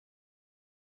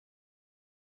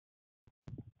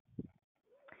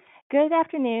Good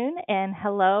afternoon and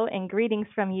hello and greetings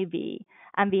from UB.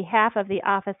 On behalf of the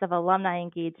Office of Alumni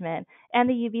Engagement and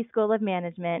the UB School of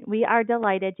Management, we are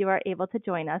delighted you are able to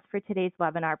join us for today's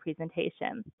webinar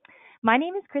presentation. My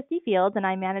name is Christy Fields and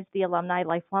I manage the Alumni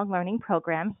Lifelong Learning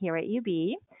Program here at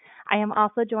UB. I am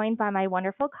also joined by my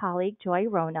wonderful colleague Joy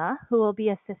Rona, who will be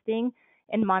assisting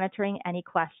in monitoring any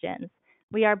questions.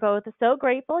 We are both so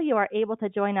grateful you are able to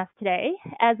join us today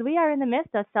as we are in the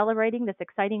midst of celebrating this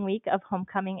exciting week of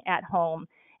homecoming at home,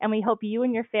 and we hope you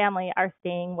and your family are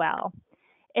staying well.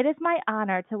 It is my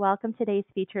honor to welcome today's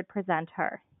featured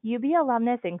presenter, UB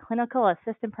alumnus and clinical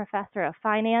assistant professor of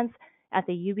finance at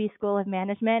the UB School of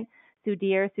Management,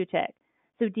 Sudhir Suchak.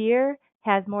 Sudhir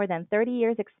has more than 30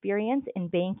 years experience in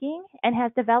banking and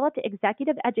has developed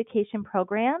executive education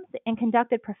programs and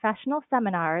conducted professional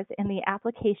seminars in the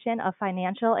application of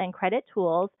financial and credit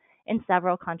tools in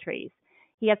several countries.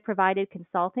 He has provided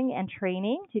consulting and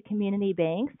training to community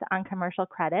banks on commercial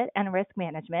credit and risk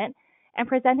management and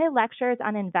presented lectures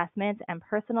on investments and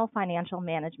personal financial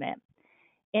management.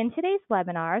 In today's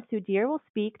webinar, Sudhir will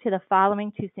speak to the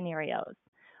following two scenarios.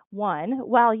 One,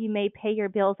 while you may pay your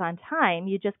bills on time,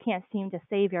 you just can't seem to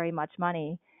save very much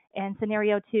money. And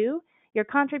scenario two, your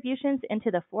contributions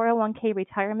into the 401k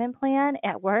retirement plan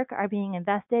at work are being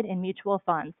invested in mutual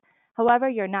funds. However,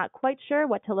 you're not quite sure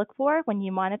what to look for when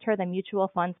you monitor the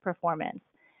mutual fund's performance.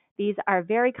 These are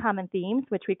very common themes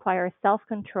which require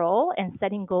self-control and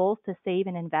setting goals to save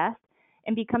and invest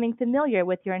and becoming familiar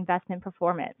with your investment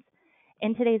performance.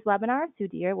 In today's webinar,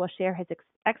 Sudhir will share his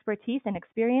expertise and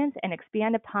experience and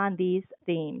expand upon these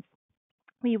themes.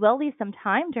 We will leave some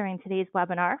time during today's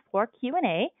webinar for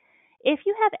Q&A. If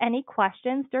you have any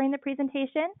questions during the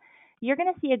presentation, you're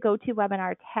going to see a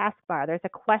GoToWebinar taskbar. There's a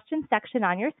question section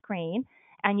on your screen,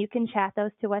 and you can chat those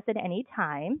to us at any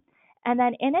time. And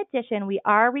then in addition, we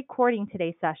are recording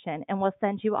today's session, and we'll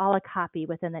send you all a copy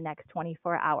within the next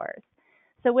 24 hours.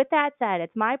 So with that said,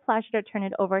 it's my pleasure to turn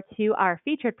it over to our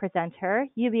featured presenter,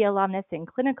 UB alumnus and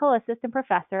clinical assistant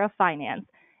professor of finance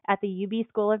at the UB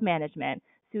School of Management,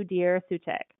 Sudhir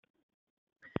Suchak.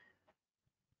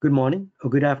 Good morning or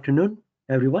good afternoon,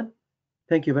 everyone.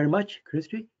 Thank you very much,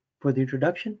 Christy, for the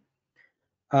introduction.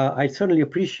 I certainly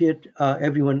appreciate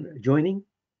everyone joining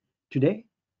today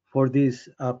for this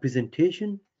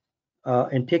presentation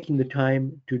and taking the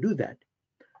time to do that.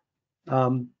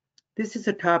 This is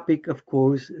a topic, of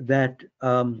course, that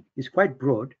is quite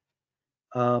broad.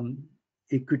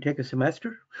 It could take a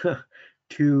semester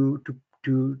to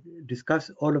discuss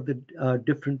all of the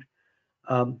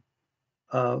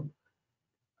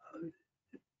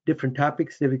different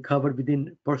topics that we cover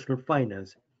within personal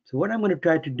finance. So what I'm going to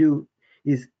try to do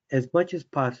is, as much as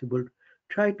possible,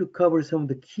 try to cover some of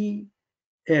the key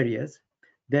areas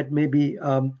that may be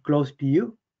close to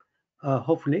you,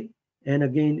 hopefully. And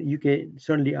again, you can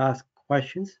certainly ask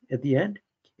questions at the end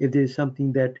if there's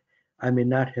something that I may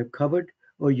not have covered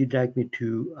or you'd like me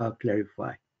to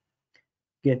clarify.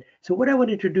 Again, so what I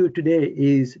wanted to do today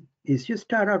is just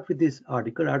start out with this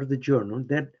article out of the journal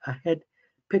that I had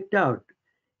picked out,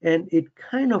 and it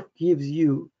kind of gives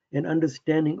you an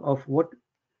understanding of what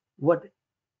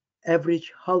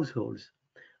average households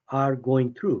are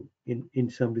going through in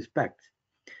some respects,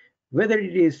 whether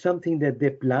it is something that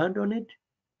they planned on it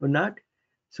or not.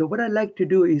 So what I'd like to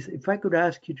do is, if I could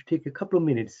ask you to take a couple of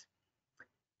minutes,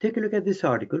 take a look at this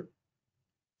article,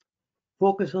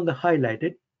 focus on the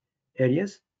highlighted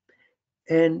areas,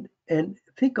 and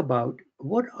think about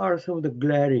what are some of the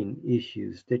glaring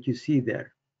issues that you see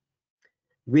there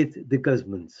with the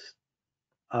governments.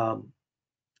 So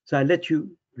I'll let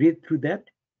you read through that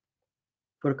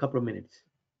for a couple of minutes.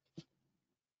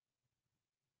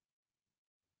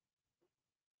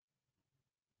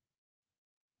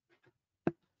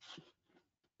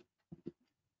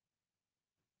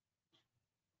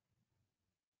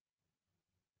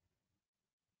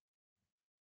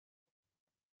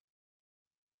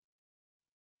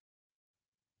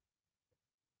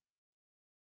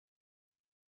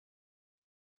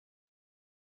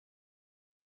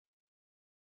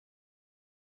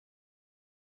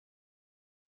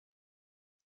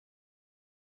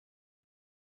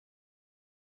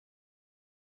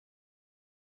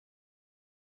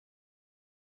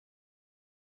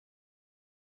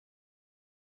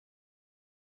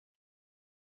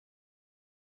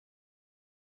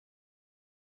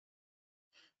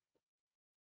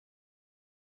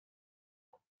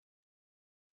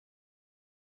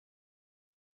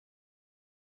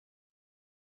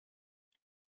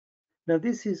 Now,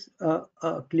 this is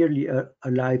clearly a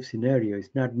live scenario. It's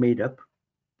not made up.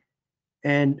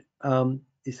 And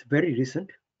it's very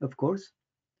recent, of course.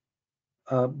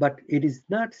 But it is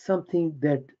not something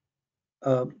that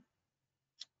um,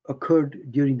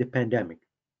 occurred during the pandemic.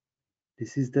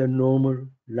 This is the normal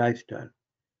lifestyle.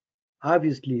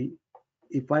 Obviously,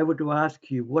 if I were to ask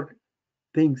you what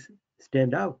things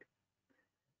stand out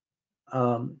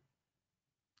um,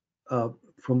 uh,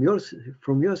 from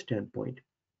your standpoint,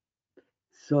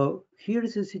 so here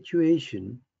is a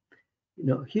situation.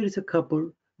 Here is a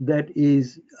couple that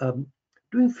is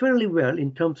doing fairly well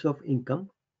in terms of income.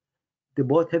 They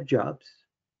both have jobs,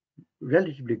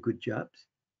 relatively good jobs,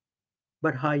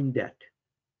 but high in debt.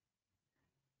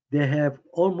 They have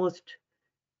almost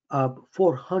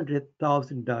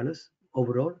 $400,000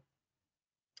 overall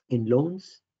in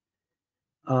loans.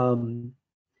 Um,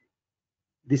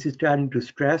 this is starting to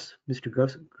stress Mr.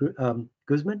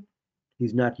 Guzman.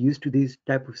 He's not used to this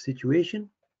type of situation.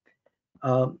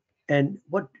 Um, and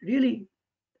what really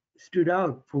stood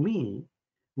out for me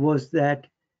was that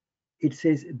it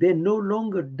says they no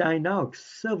longer dine out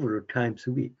several times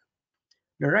a week.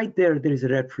 Now, right there is a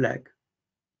red flag.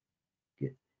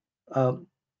 Okay. Um,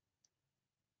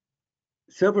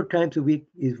 Several times a week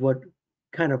is what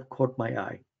kind of caught my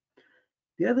eye.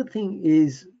 The other thing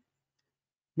is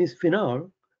Miss Finar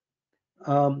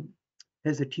um,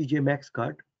 has a TJ Maxx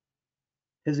card,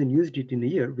 hasn't used it in a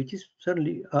year, which is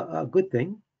certainly a good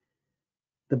thing.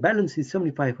 The balance is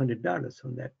 $7,500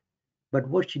 on that. But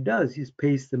what she does is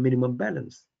pays the minimum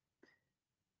balance,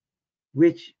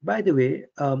 which, by the way,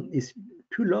 is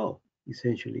too low,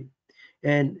 essentially.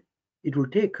 And it will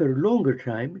take her longer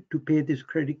time to pay this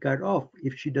credit card off.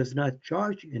 If she does not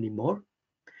charge anymore,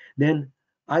 then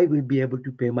I will be able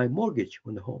to pay my mortgage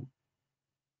on the home.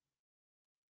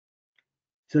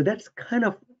 So that's kind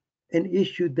of an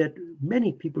issue that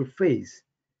many people face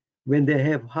when they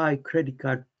have high credit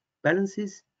card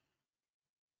balances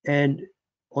and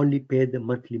only pay the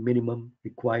monthly minimum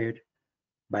required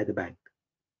by the bank.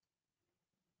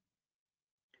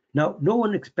 Now, no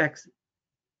one expects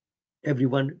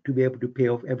everyone to be able to pay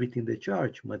off everything they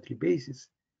charge monthly basis,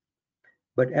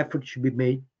 but effort should be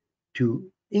made to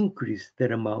increase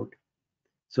that amount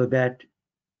so that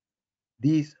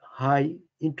these high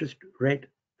interest rate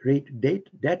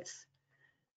debts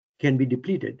can be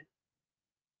depleted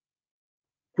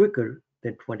quicker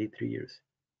than 23 years.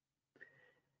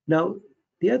 Now,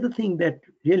 the other thing that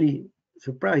really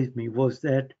surprised me was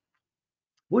that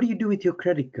what do you do with your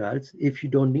credit cards if you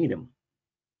don't need them?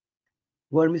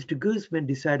 Well, Mr. Guzman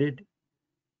decided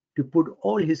to put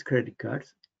all his credit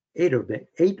cards, eight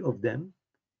of them,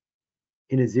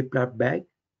 in a Ziploc bag,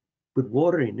 put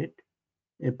water in it,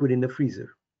 and put in the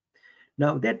freezer.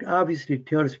 Now, that obviously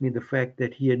tells me the fact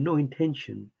that he had no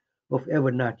intention of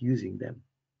ever not using them.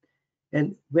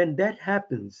 And when that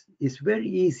happens, it's very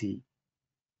easy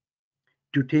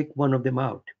to take one of them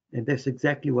out. And that's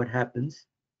exactly what happens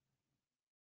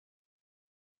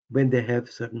when they have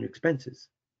certain expenses.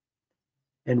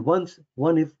 And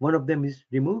if one of them is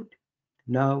removed,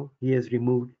 now he has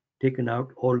taken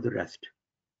out all the rest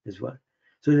as well.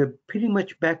 So they're pretty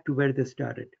much back to where they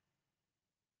started.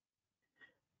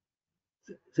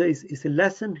 So it's a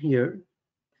lesson here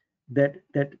that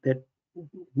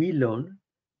we learn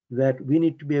that we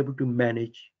need to be able to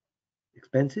manage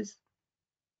expenses.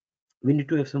 We need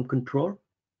to have some control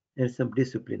and some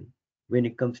discipline when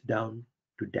it comes down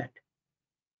to debt.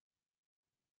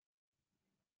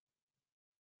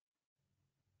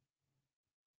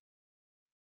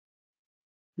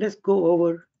 Let's go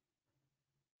over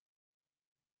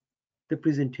the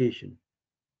presentation.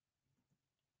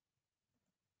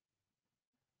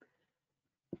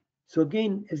 So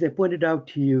again, as I pointed out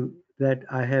to you, that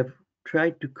I have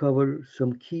tried to cover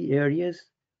some key areas.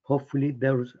 Hopefully,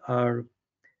 those are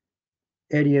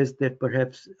areas that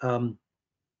perhaps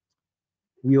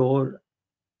we all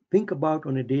think about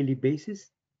on a daily basis.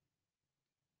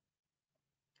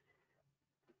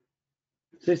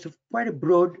 So it's quite a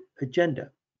broad agenda.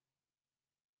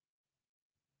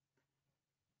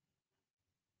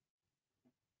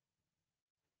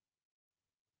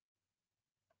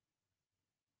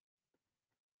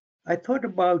 I thought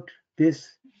about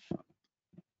this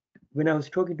when I was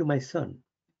talking to my son,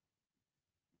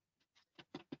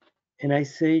 and I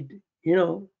said,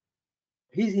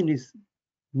 he's in his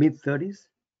mid 30s.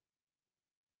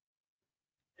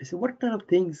 I said, what kind of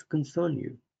things concern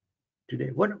you today?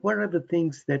 What are the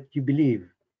things that you believe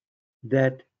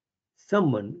that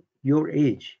someone your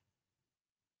age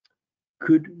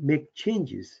could make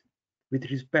changes with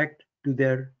respect to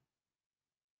their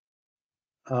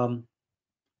um,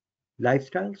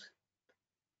 lifestyles,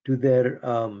 to their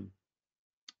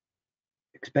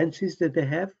expenses that they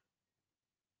have,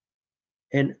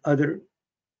 and other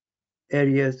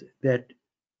areas that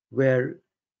where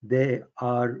they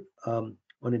are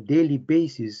on a daily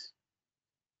basis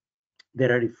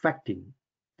that are affecting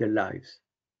their lives.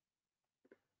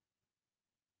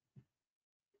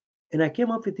 And I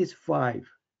came up with these 5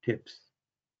 tips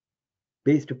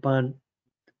based upon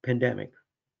the pandemic.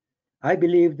 I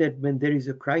believe that when there is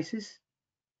a crisis,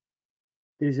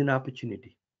 there is an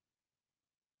opportunity.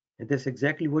 And that's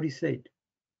exactly what he said.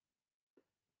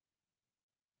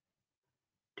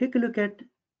 Take a look at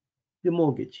the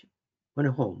mortgage on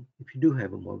a home. If you do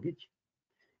have a mortgage,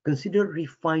 consider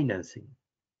refinancing.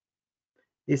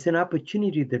 It's an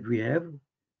opportunity that we have.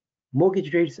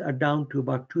 Mortgage rates are down to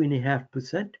about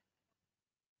 2.5%.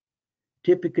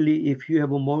 Typically, if you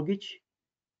have a mortgage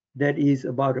that is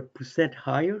about 1%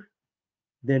 higher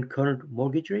than current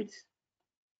mortgage rates,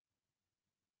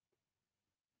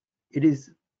 it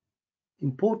is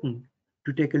important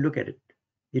to take a look at it.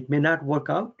 It may not work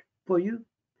out for you,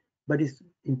 but it's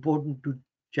important to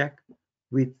check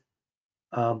with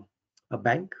um, a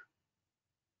bank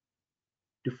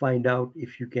to find out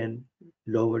if you can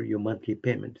lower your monthly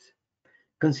payments.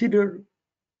 Consider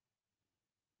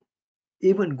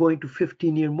even going to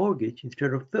 15-year mortgage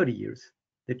instead of 30 years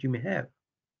that you may have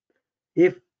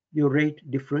if your rate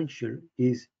differential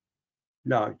is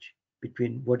large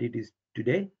between what it is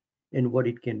today and what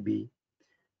it can be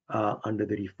under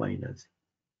the refinance.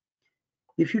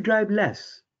 If you drive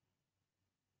less,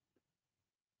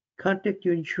 contact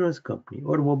your insurance company,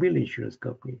 automobile insurance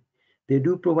company. They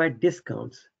do provide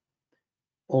discounts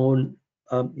on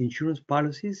insurance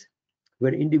policies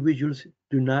where individuals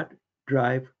do not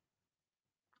drive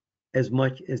as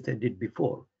much as they did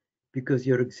before, because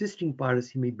your existing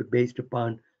policy may be based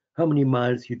upon how many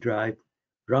miles you drive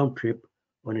round trip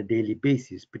on a daily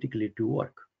basis, particularly to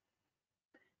work.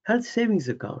 Health savings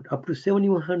account up to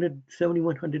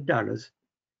 $7,100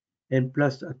 and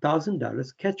plus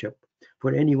 $1,000 catch up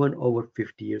for anyone over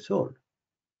 50 years old,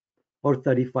 or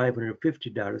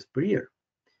 $3,550 per year.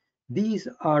 These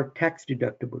are tax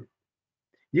deductible.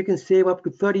 You can save up to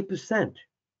 30%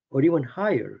 or even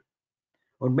higher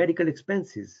on medical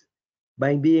expenses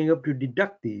by being able to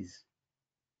deduct these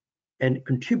and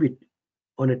contribute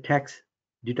on a tax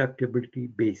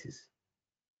deductibility basis.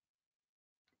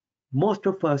 Most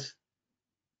of us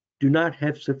do not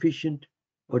have sufficient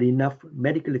or enough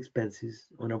medical expenses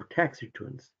on our tax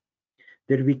returns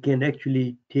that we can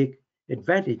actually take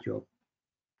advantage of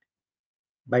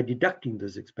by deducting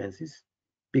those expenses,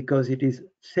 because it is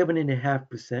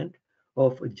 7.5%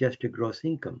 of adjusted gross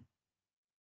income.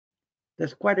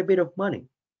 That's quite a bit of money.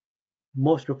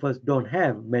 Most of us don't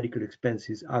have medical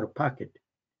expenses out of pocket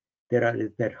that are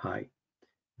that high.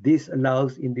 This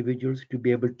allows individuals to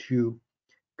be able to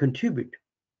contribute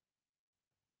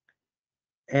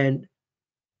and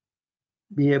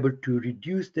be able to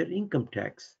reduce their income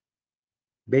tax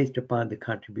based upon the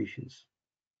contributions.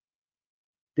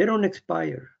 They don't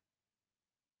expire.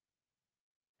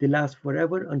 They last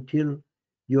forever until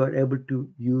you are able to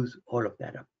use all of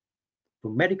that up.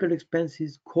 For medical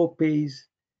expenses, co-pays,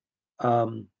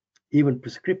 um, even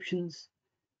prescriptions,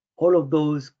 all of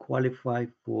those qualify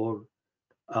for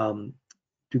um,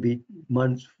 to be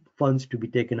funds to be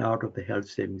taken out of the health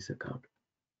savings account.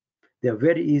 They are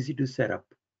very easy to set up.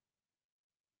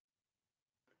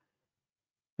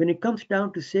 When it comes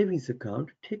down to savings account,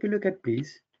 take a look at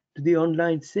please to the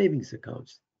online savings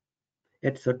accounts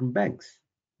at certain banks.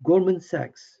 Goldman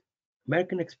Sachs,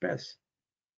 American Express,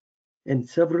 and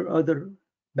several other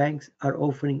banks are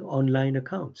offering online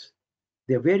accounts.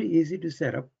 They're very easy to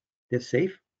set up. They're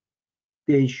safe.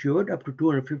 They're insured up to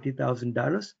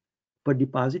 $250,000 per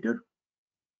depositor.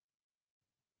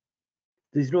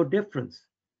 There's no difference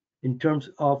in terms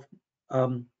of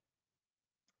um,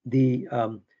 the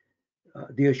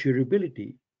the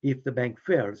assurability if the bank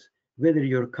fails, whether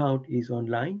your account is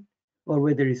online or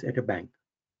whether it's at a bank.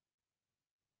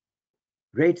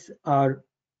 Rates are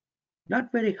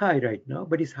not very high right now,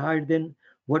 but it's higher than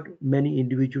what many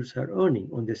individuals are earning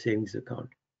on their savings account.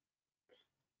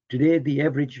 Today, the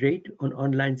average rate on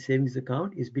online savings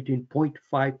account is between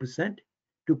 0.5%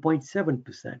 to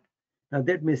 0.7%. Now,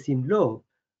 that may seem low,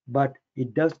 but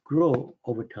it does grow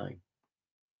over time.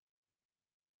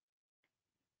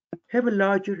 Have a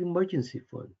larger emergency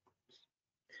fund.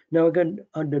 Now, again,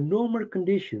 under normal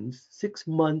conditions, 6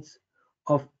 months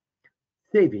of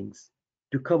savings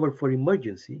to cover for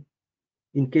emergency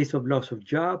in case of loss of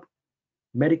job,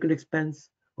 medical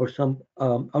expense, or some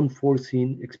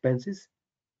unforeseen expenses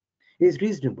is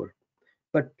reasonable.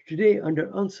 But today, under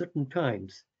uncertain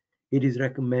times, it is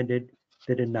recommended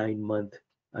that a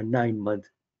 9-month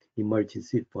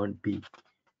emergency fund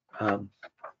um,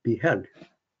 be held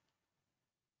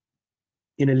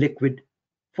in a liquid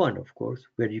fund, of course,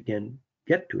 where you can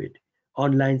get to it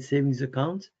Online savings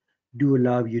accounts do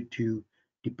allow you to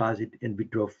deposit and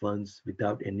withdraw funds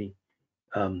without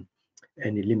um,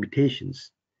 any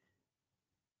limitations.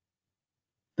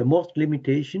 The most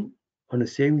limitation on a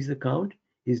savings account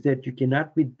is that you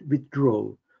cannot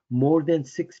withdraw more than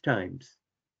 6 times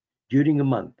during a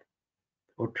month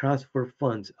or transfer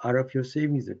funds out of your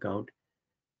savings account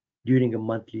during a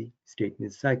monthly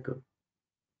statement cycle.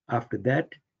 After that,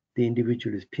 the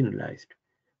individual is penalized.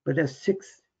 But as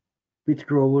 6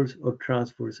 withdrawals or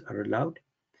transfers are allowed,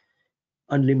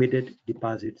 unlimited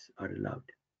deposits are allowed.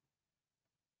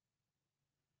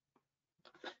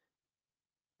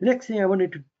 The next thing I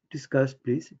wanted to discuss,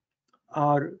 please,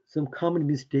 are some common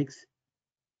mistakes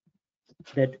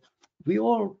that we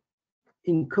all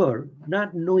incur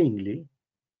not knowingly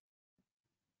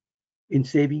in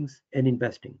savings and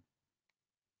investing.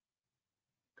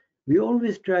 We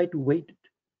always try to wait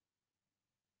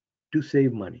to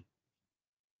save money.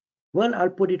 Well, I'll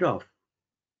put it off.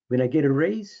 When I get a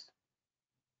raise,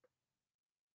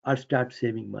 I'll start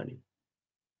saving money.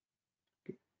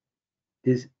 Okay.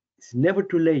 It's never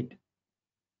too late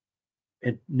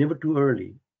and never too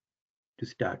early to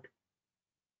start.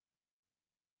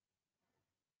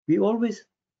 We always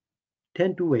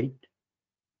tend to wait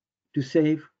to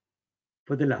save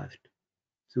for the last.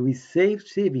 So we save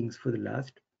savings for the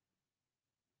last,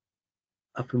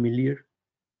 a familiar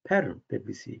pattern that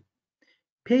we see.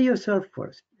 Pay yourself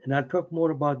first, and I'll talk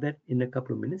more about that in a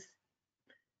couple of minutes.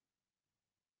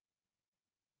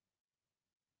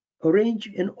 Arrange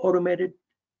an automated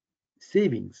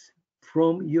savings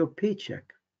from your paycheck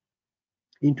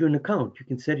into an account. You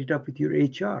can set it up with your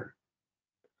HR.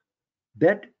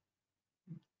 That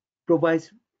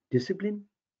provides discipline.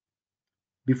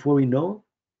 Before we know,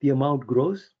 the amount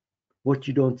grows. What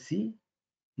you don't see,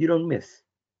 you don't miss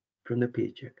from the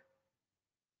paycheck.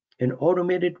 An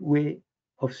automated way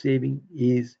of saving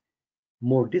is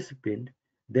more disciplined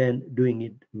than doing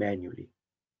it manually.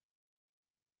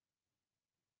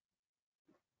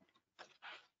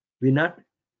 We're not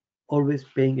always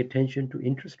paying attention to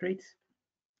interest rates.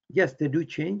 Yes, they do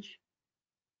change,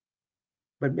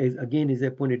 but again, as I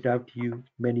pointed out to you,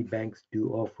 many banks do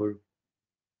offer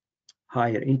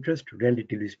higher interest,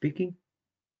 relatively speaking,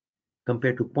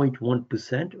 compared to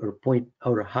 0.1%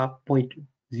 or a half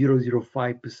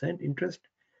 0.005% interest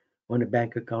on a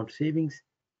bank account savings.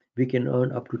 We can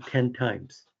earn up to 10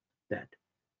 times that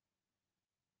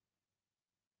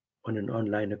on an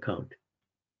online account.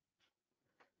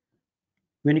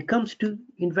 When it comes to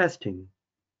investing,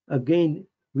 again,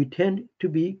 we tend to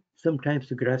be sometimes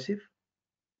aggressive.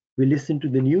 We listen to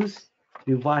the news,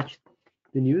 we watch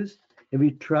the news, and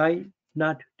we try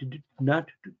not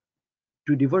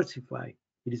to diversify.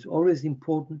 It is always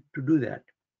important to do that.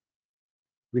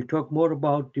 We'll talk more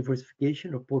about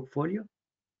diversification of portfolio.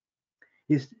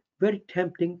 It's very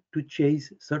tempting to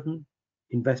chase certain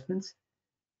investments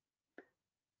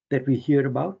that we hear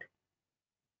about,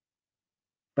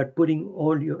 but putting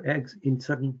all your eggs in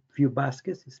certain few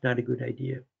baskets is not a good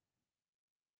idea.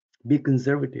 Be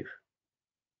conservative.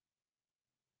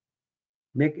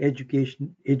 Make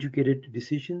educated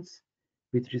decisions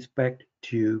with respect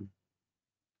to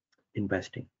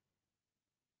investing.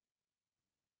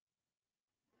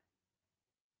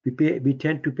 We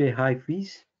tend to pay high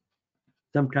fees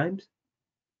sometimes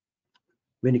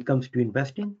when it comes to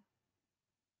investing.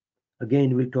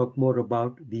 Again, we'll talk more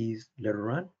about these later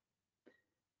on.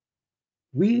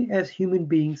 We as human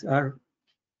beings are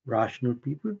rational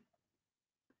people.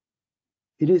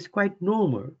 It is quite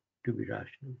normal to be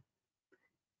rational.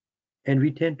 And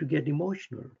we tend to get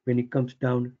emotional when it comes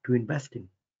down to investing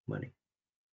money.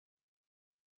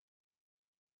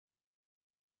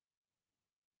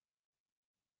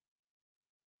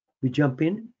 We jump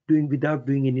in without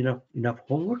doing enough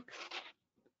homework.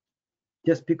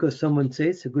 Just because someone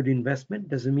says a good investment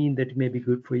doesn't mean that it may be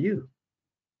good for you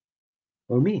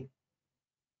or me.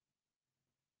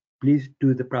 Please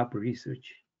do the proper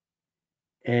research.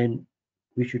 And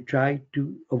we should try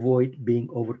to avoid being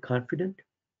overconfident.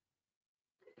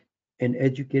 An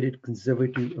educated,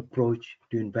 conservative approach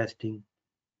to investing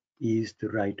is the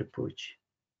right approach.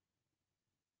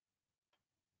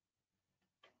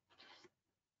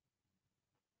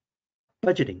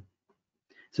 Budgeting.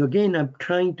 So again, I'm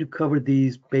trying to cover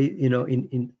these,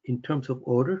 in terms of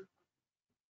order.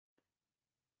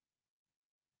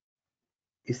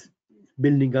 It's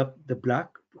building up the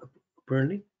block,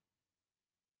 apparently.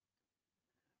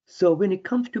 So when it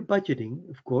comes to budgeting,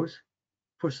 of course,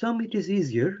 for some it is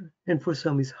easier and for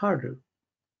some it's harder.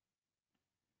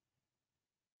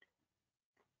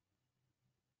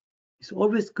 It's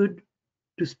always good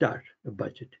to start a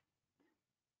budget.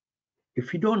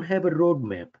 If we don't have a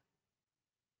roadmap,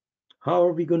 how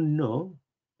are we going to know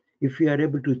if we are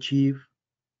able to achieve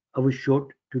our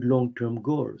short to long term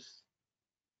goals?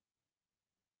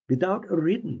 Without a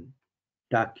written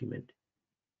document,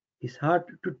 it's hard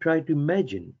to try to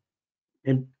imagine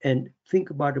and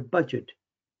think about a budget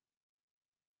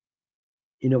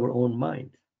in our own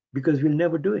mind because we'll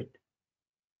never do it.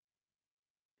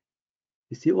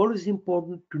 It's always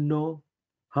important to know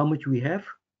how much we have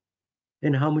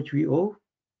and how much we owe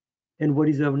and what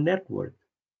is our net worth.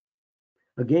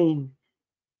 Again,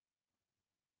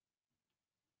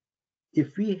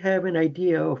 if we have an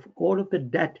idea of all of the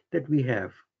debt that we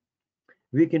have,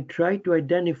 we can try to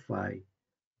identify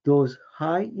those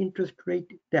high interest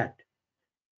rate debt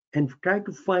and try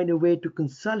to find a way to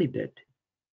consolidate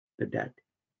the debt.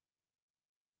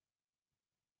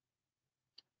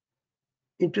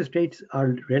 Interest rates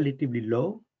are relatively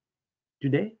low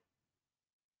today,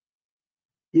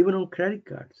 even on credit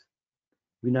cards.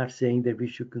 We're not saying that we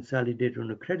should consolidate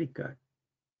on a credit card,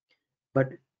 but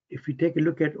if you take a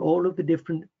look at all of the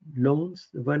different loans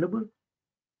available,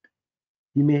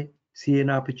 you may see an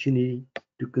opportunity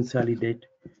to consolidate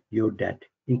your debt,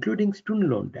 including student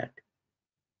loan debt,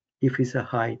 if it's a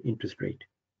high interest rate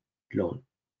loan.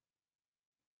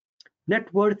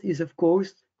 Net worth is, of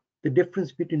course, the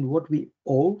difference between what we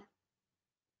owe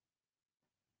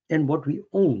and what we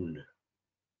own.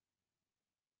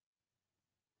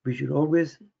 We should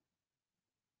always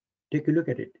take a look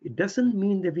at it. It doesn't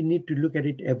mean that we need to look at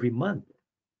it every month,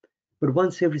 but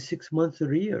once every 6 months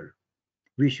or a year,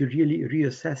 we should really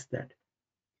reassess that.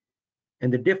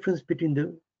 And the difference between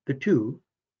the two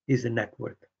is the net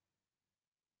worth.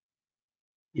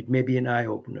 It may be an eye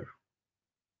opener.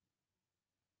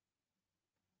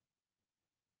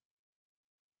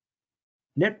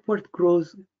 Net worth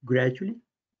grows gradually,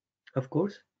 of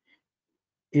course.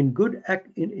 In good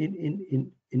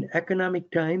in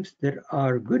economic times, there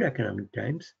are good economic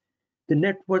times, the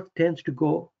net worth tends to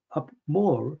go up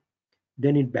more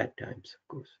than in bad times, of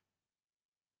course.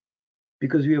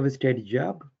 Because we have a steady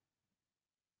job,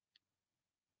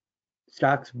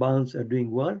 stocks, bonds are doing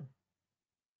well,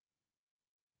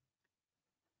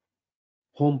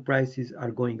 home prices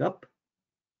are going up,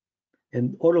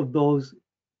 and all of those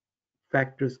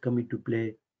factors come into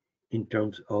play in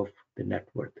terms of the net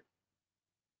worth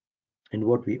and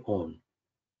what we own,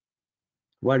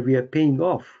 while we are paying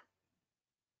off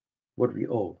what we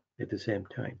owe at the same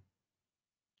time.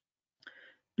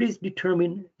 Please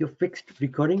determine your fixed,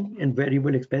 recurring, and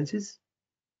variable expenses.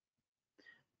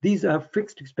 These are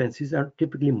fixed expenses, are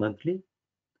typically monthly.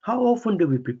 How often do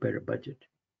we prepare a budget?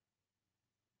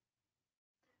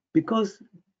 Because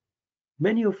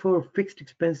many of our fixed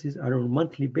expenses are on a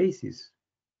monthly basis: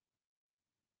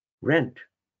 rent,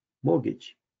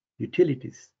 mortgage,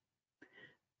 utilities.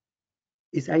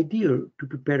 It's ideal to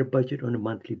prepare a budget on a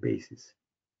monthly basis.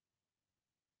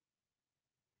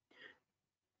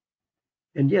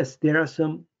 And yes, there are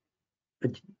some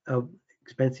uh,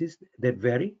 expenses that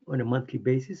vary on a monthly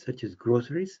basis, such as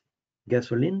groceries,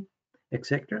 gasoline,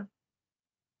 etc.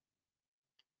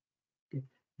 Okay.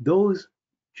 Those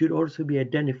should also be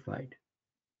identified.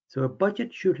 So a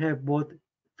budget should have both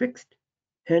fixed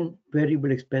and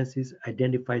variable expenses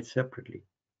identified separately.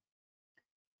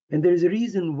 And there is a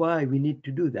reason why we need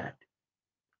to do that.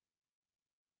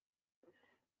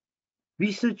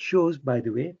 Research shows, by the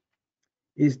way,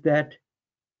 is that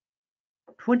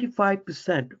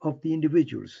 25% of the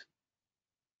individuals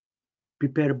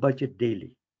prepare a budget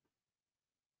daily.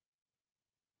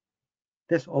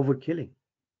 That's overkilling.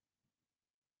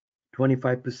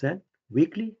 25%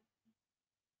 weekly,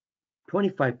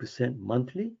 25%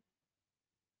 monthly,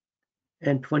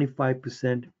 and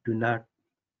 25% do not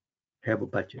have a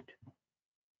budget.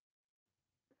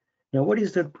 Now, what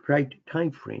is the right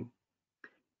time frame?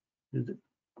 In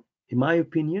my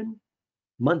opinion,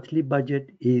 monthly budget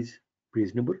is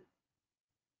reasonable.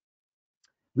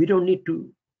 We don't need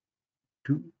to,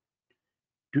 to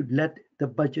let the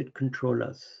budget control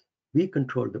us. We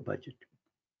control the budget.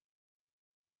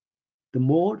 The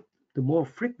more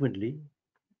frequently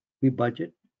we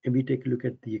budget and we take a look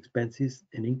at the expenses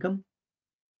and income,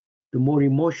 the more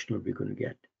emotional we're going to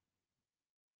get.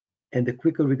 And the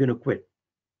quicker we're going to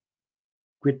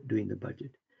quit doing the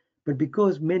budget. But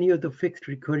because many of the fixed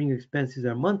recurring expenses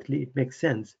are monthly, it makes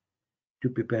sense to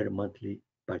prepare a monthly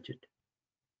budget.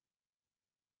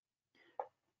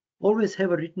 Always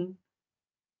have a written,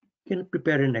 you can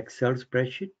prepare an Excel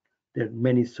spreadsheet. There are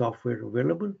many software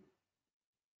available,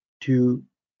 to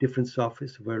different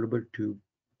softwares available to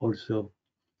also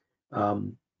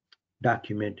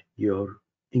document your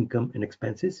income and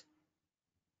expenses.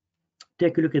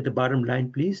 Take a look at the bottom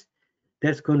line, please.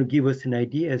 That's going to give us an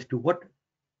idea as to what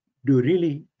do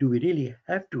we really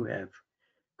have to have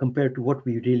compared to what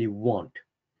we really want.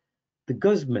 The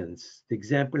Guzmans, the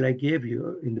example I gave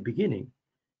you in the beginning,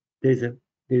 there's a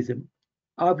there's an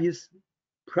obvious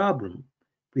problem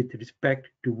with respect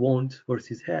to wants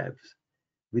versus haves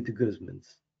with the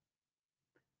Guzmans.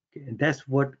 Okay, and that's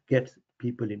what gets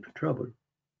people into trouble.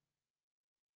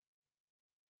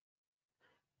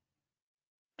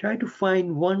 Try to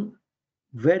find one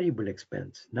variable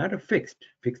expense, not a fixed.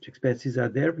 Fixed expenses are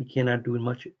there, we cannot do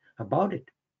much about it.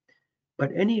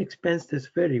 But any expense that's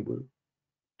variable,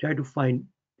 try to find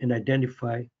and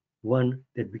identify one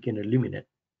that we can eliminate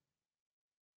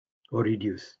or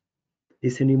reduce.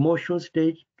 It's an emotional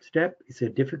step, it's a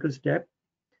difficult step,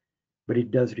 but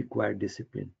it does require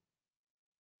discipline,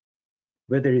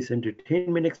 whether it's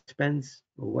entertainment expense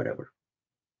or whatever.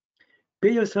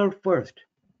 Pay yourself first.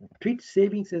 Treat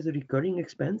savings as a recurring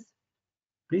expense,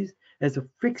 please, as a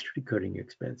fixed recurring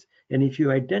expense. And if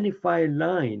you identify a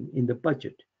line in the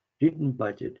budget, written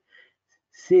budget,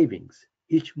 savings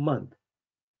each month,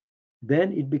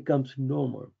 then it becomes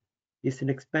normal. It's an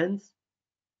expense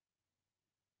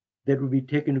that will be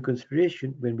taken into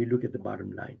consideration when we look at the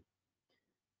bottom line.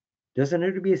 Doesn't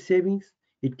have to be a savings,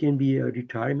 it can be a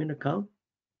retirement account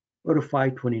or a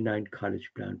 529 college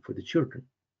plan for the children,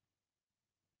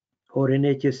 or an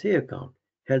HSA account,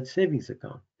 health savings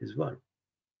account as well.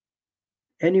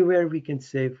 Anywhere we can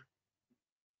save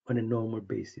on a normal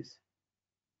basis.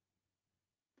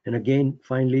 And again,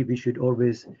 finally, we should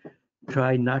always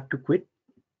try not to quit.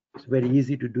 It's very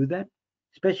easy to do that,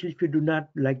 especially if you do not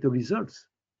like the results.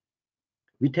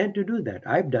 We tend to do that.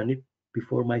 I've done it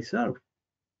before myself.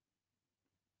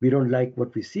 We don't like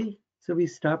what we see, so we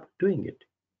stop doing it.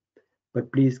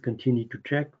 But please continue to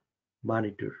track,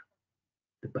 monitor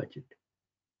the budget.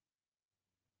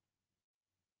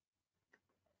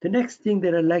 The next thing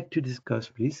that I'd like to discuss,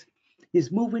 please,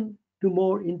 is moving to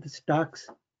more into stocks,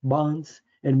 bonds,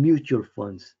 and mutual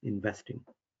funds investing.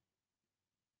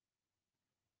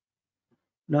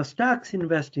 Now, stocks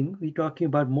investing, we're talking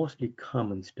about mostly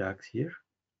common stocks here,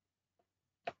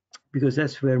 because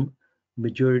that's where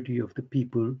majority of the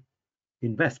people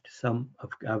invest. Some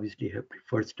obviously have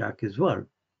preferred stock as well,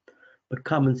 but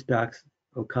common stocks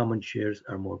or common shares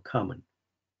are more common,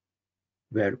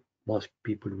 where most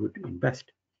people would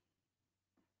invest.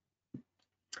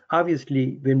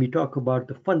 Obviously, when we talk about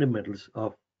the fundamentals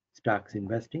of stocks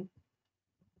investing,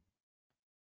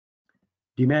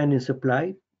 demand and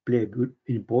supply play a good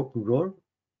important role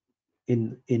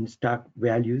in stock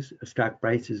values, stock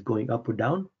prices going up or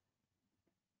down.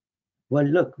 Well,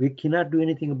 look, we cannot do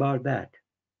anything about that.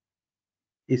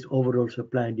 It's overall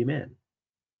supply and demand.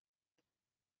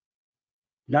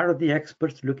 A lot of the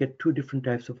experts look at two different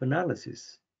types of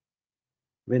analysis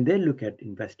when they look at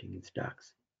investing in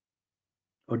stocks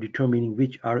or determining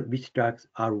which stocks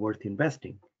are worth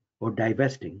investing or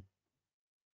divesting.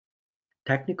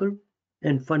 Technical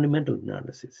and fundamental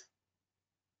analysis.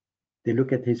 They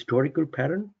look at the historical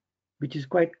pattern, which is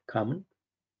quite common,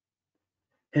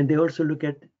 and they also look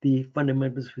at the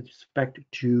fundamentals with respect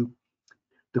to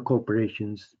the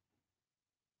corporation's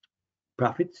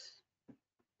profits,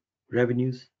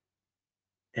 revenues,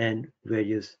 and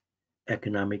various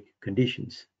economic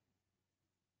conditions.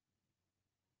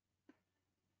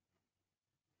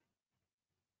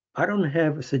 I don't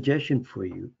have a suggestion for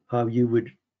you how you would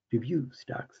review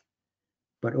stocks,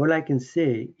 but all I can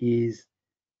say is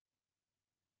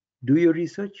do your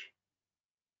research.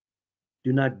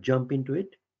 Do not jump into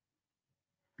it,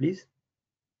 please.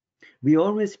 We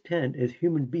always tend as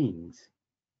human beings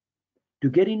to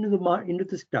get into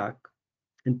the stock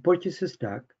and purchase a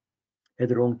stock at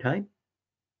the wrong time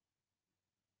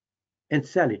and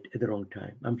sell it at the wrong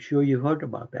time. I'm sure you heard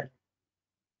about that.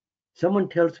 Someone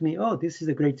tells me, oh, this is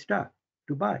a great stock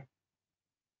to buy.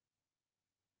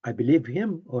 I believe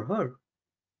him or her,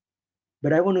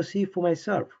 but I want to see for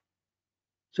myself.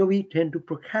 So we tend to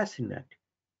procrastinate.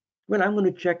 Well, I'm going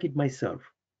to check it myself.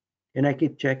 And I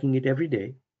keep checking it every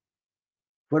day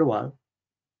for a while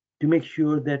to make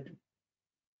sure that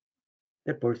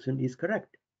that person is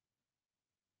correct.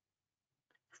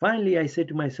 Finally, I say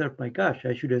to myself, my gosh,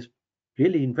 I should have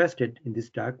really invested in this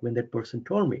stock when that person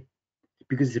told me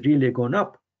because it's really gone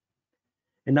up.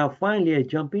 And now finally I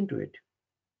jump into it.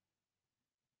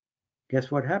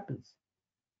 Guess what happens?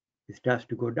 It starts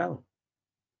to go down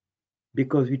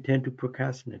because we tend to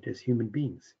procrastinate as human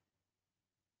beings.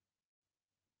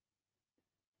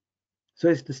 So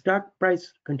as the stock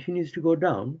price continues to go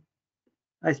down,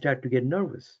 I start to get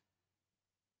nervous.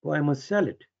 Oh, I must sell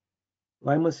it.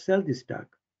 Oh, I must sell this stock.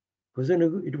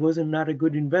 It wasn't not a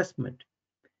good investment.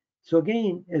 So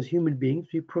again, as human beings,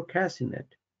 we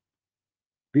procrastinate.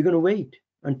 We're going to wait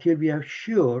until we are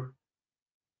sure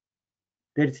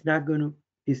that it's not going to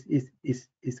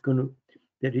is going to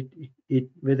that it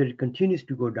whether it continues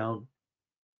to go down,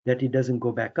 that it doesn't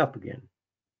go back up again.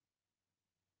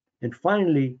 And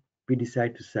finally, we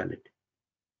decide to sell it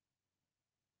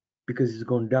because it's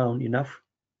gone down enough.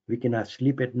 We cannot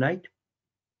sleep at night.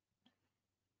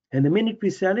 And the minute we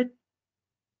sell it,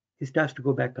 it starts to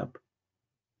go back up.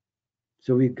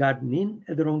 So we've gotten in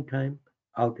at the wrong time,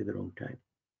 out at the wrong time.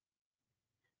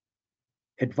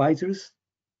 Advisors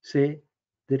say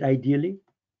that ideally,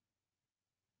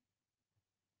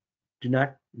 do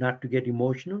not to get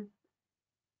emotional,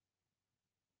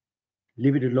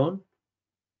 leave it alone.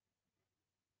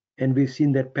 And we've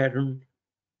seen that pattern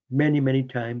many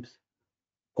times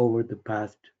over the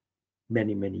past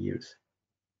many years.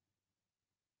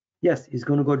 Yes, it's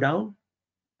going to go down,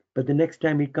 but the next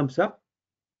time it comes up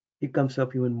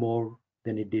even more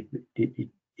than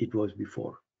it was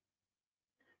before.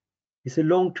 It's a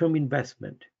long-term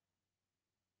investment.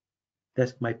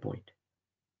 That's my point.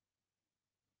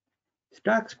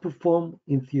 Stocks perform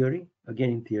in theory,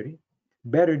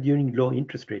 better during low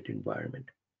interest rate environment.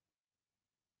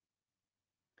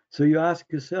 So you ask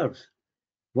yourselves,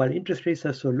 while interest rates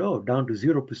are so low, down to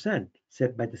 0%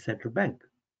 set by the central bank,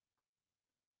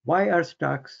 why are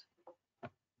stocks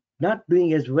not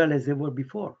doing as well as they were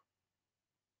before?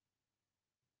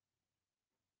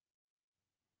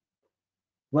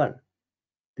 Well,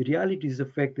 the reality is the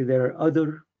fact that there are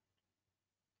other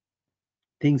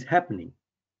things happening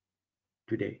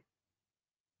today.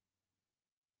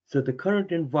 So the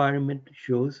current environment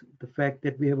shows the fact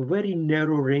that we have a very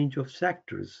narrow range of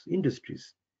sectors,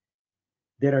 industries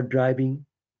that are driving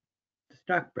the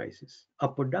stock prices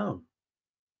up or down.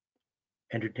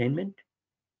 Entertainment,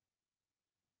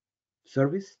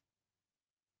 service,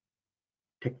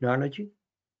 technology.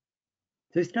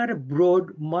 So it's not a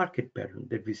broad market pattern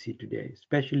that we see today,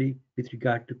 especially with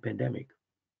regard to pandemic.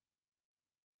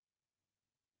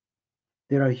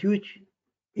 There are huge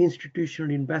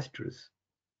institutional investors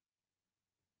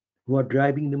who are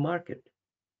driving the market,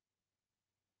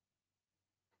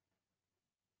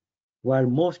 while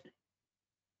most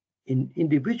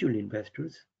individual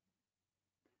investors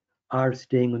are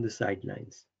staying on the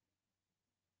sidelines.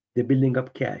 They're building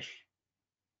up cash.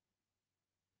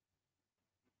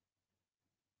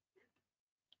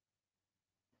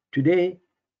 Today,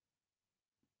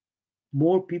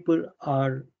 more people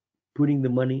are putting the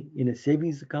money in a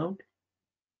savings account,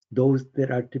 those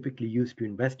that are typically used to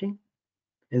investing,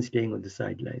 and staying on the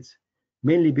sidelines,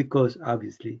 mainly because,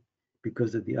 obviously,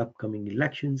 because of the upcoming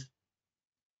elections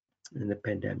and the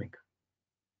pandemic.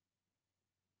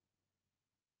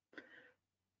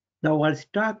 Now, while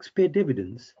stocks pay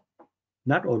dividends,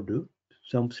 not all do,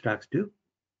 some stocks do,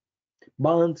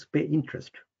 bonds pay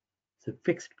interest. It's a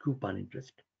fixed coupon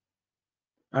interest.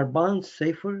 Are bonds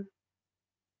safer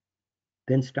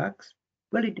than stocks?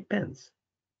 Well, it depends.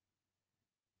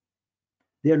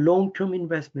 They are long-term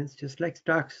investments, just like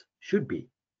stocks should be.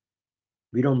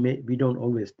 We don't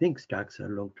always think stocks are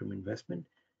long-term investment,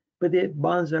 but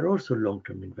bonds are also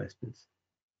long-term investments.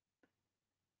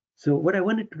 So what I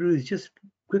wanted to do is just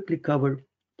quickly cover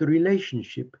the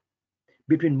relationship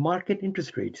between market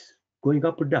interest rates going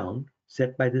up or down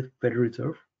set by the Federal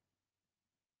Reserve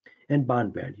and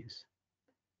bond values.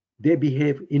 They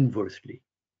behave inversely.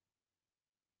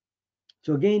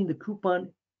 So again, the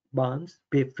coupon bonds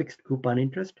pay fixed coupon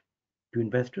interest to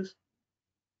investors.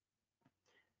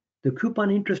 The coupon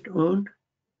interest earned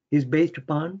is based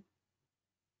upon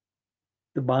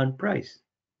the bond price,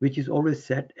 which is always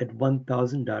set at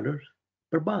 $1,000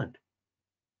 per bond.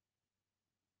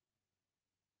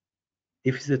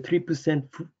 If it's a 3%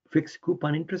 fixed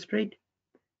coupon interest rate,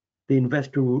 the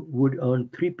investor would earn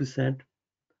 3%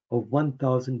 of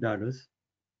 $1,000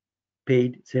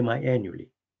 paid semi-annually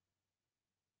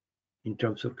in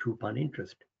terms of coupon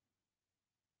interest.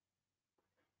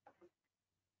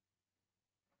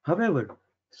 However,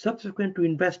 subsequent to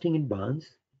investing in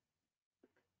bonds,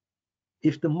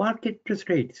 if the market interest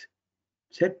rates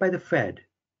set by the Fed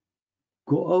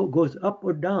goes up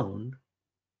or down,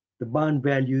 the bond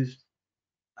values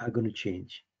are going to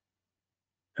change.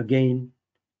 Again,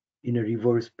 in a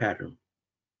reverse pattern.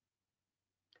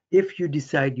 If you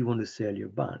decide you want to sell your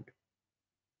bond.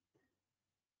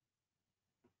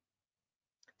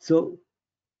 So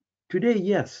today,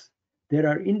 yes, there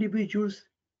are individuals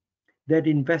that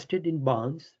invested in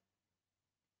bonds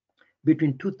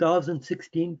between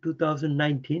 2016,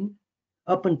 2019,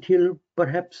 up until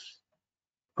perhaps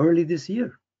early this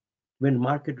year when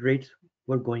market rates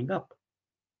were going up.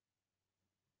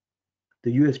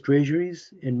 the US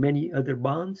Treasuries and many other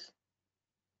bonds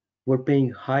were paying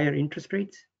higher interest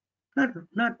rates,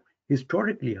 not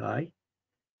historically high,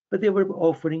 but they were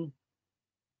offering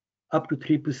up to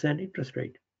 3% interest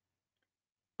rate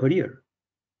per year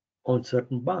on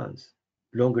certain bonds,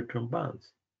 longer term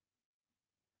bonds.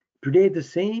 Today, the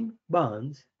same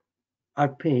bonds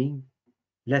are paying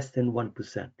less than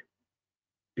 1%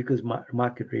 because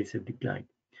market rates have declined.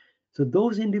 So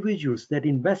those individuals that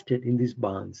invested in these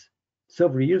bonds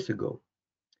several years ago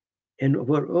and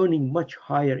were earning much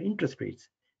higher interest rates,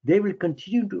 they will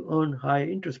continue to earn higher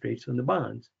interest rates on the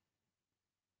bonds,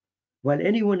 while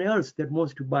anyone else that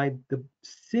wants to buy the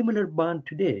similar bond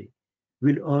today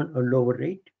will earn a lower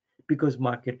rate because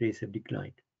market rates have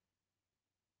declined.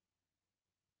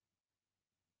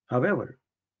 However,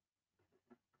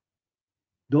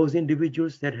 those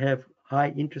individuals that have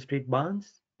high interest rate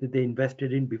bonds that they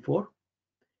invested in before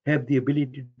have the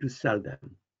ability to sell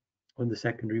them on the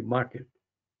secondary market.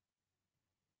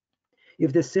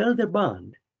 If they sell their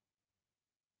bond,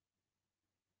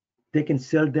 they can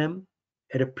sell them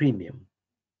at a premium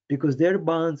because their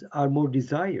bonds are more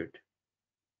desired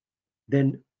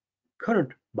than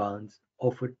current bonds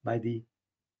offered by the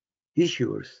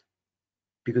issuers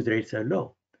because the rates are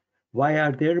low. Why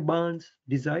are their bonds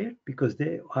desired? Because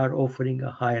they are offering a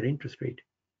higher interest rate.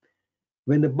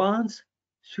 When the bonds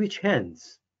switch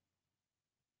hands,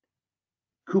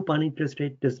 coupon interest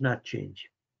rate does not change.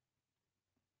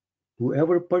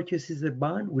 Whoever purchases a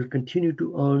bond will continue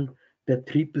to earn that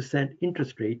 3%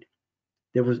 interest rate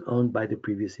that was earned by the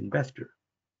previous investor.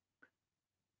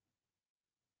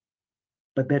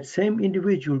 But that same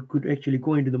individual could actually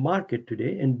go into the market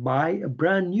today and buy a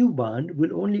brand new bond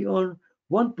will only earn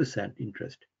 1%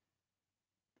 interest.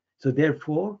 So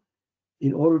therefore,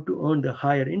 in order to earn the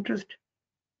higher interest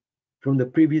from the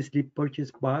previously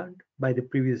purchased bond by the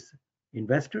previous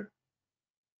investor,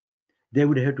 they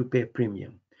would have to pay a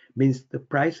premium. Means the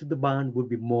price of the bond would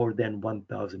be more than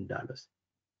 $1,000.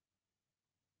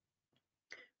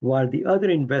 While the other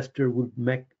investor would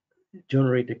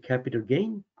generate a capital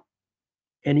gain,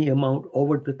 any amount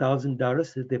over the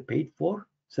 $1,000 that they paid for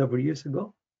several years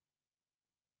ago,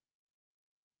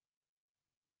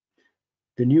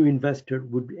 the new investor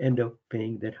would end up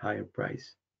paying that higher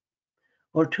price.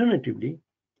 Alternatively,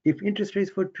 if interest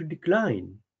rates were to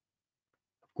decline,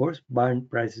 of course, bond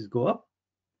prices go up.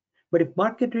 But if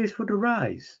market rates were to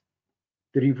rise,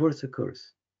 the reverse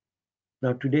occurs.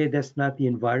 Now, today, that's not the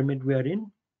environment we are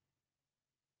in.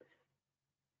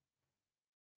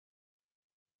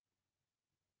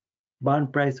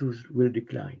 Bond prices will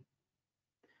decline.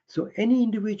 So any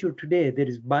individual today that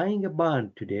is buying a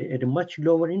bond today at a much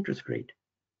lower interest rate,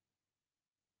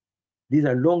 these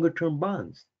are longer term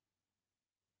bonds.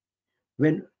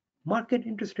 When market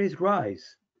interest rates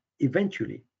rise,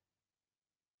 eventually,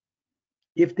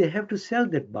 if they have to sell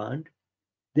that bond,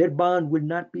 their bond will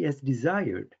not be as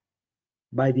desired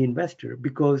by the investor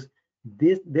because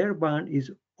their bond is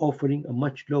offering a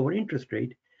much lower interest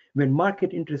rate when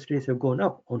market interest rates have gone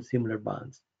up on similar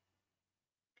bonds.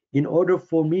 In order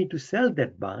for me to sell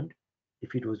that bond,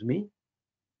 if it was me,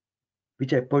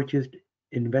 which I purchased,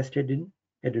 invested in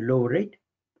at a lower rate,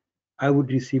 I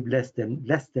would receive less than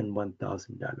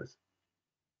 $1,000.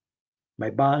 My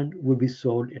bond will be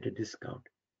sold at a discount,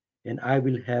 and I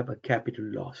will have a capital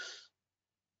loss.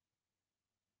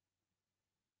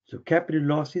 So capital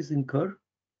losses are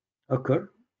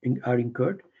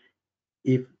incurred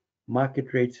if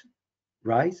market rates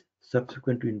rise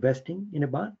subsequent to investing in a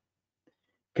bond.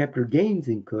 Capital gains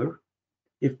incur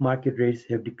if market rates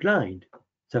have declined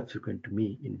subsequent to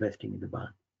me investing in the bond.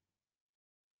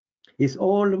 It's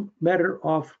all a matter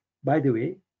of, by the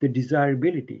way, the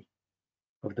desirability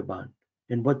of the bond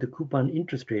and what the coupon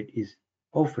interest rate is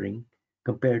offering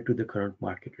compared to the current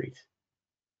market rates.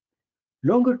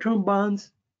 Longer term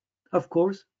bonds, of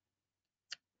course,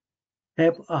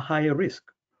 have a higher risk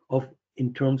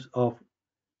in terms of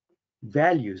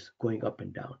values going up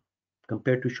and down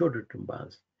compared to shorter term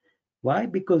bonds. Why?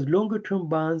 Because longer term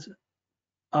bonds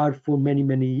are for many,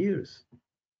 many years.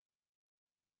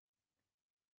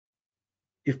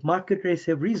 If market rates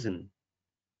have risen,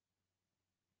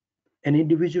 an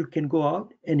individual can go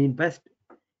out and invest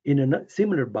in a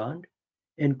similar bond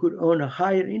and could earn a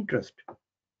higher interest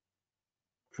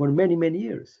for many, many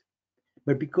years.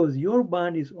 But because your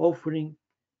bond is offering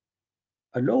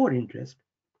a lower interest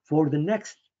for the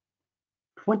next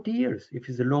 20 years, if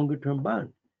it's a longer term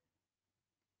bond,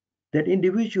 that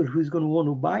individual who's going to want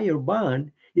to buy your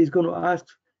bond is going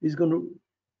to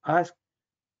ask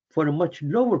for a much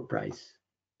lower price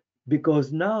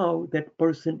because now that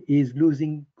person is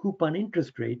losing coupon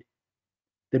interest rate,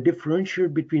 the differential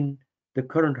between the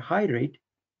current high rate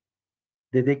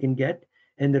that they can get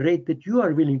and the rate that you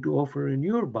are willing to offer in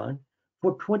your bond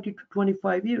for 20 to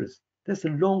 25 years. That's a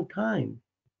long time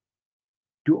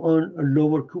to earn a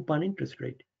lower coupon interest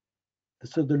rate.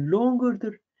 So the longer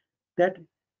that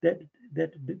that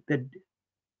that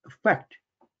effect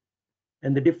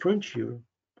and the differential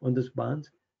on those bonds,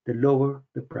 the lower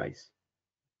the price.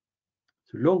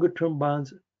 So longer term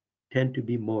bonds tend to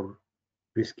be more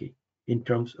risky in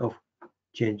terms of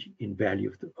change in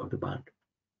value of the bond.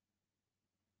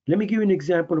 Let me give you an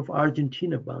example of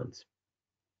Argentina bonds.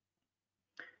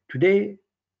 Today,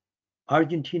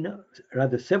 Argentina,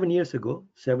 rather 7 years ago,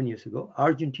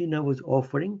 Argentina was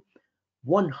offering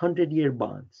 100-year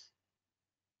bonds.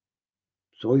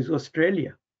 So is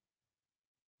Australia.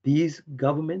 These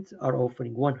governments are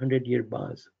offering 100-year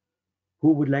bonds.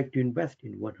 Who would like to invest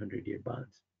in 100-year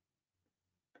bonds?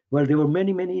 Well, there were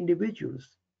many, many individuals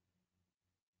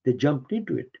that jumped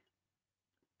into it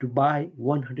to buy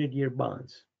 100-year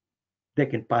bonds. They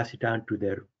can pass it on to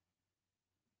their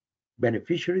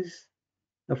beneficiaries,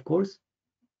 of course,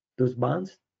 those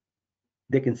bonds.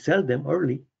 They can sell them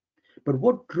early. But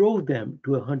what drove them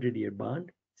to a 100-year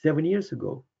bond 7 years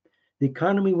ago? The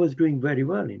economy was doing very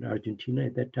well in Argentina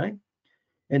at that time,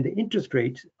 and the interest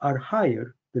rates are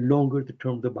higher the longer the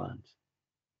term of the bonds.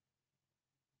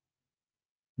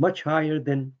 Much higher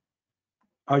than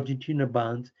Argentina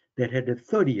bonds that had a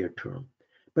 30-year term.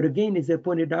 But again, as I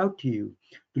pointed out to you,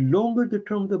 the longer the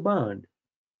term of the bond,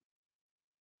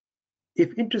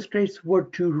 if interest rates were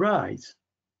to rise,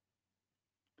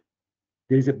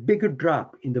 there is a bigger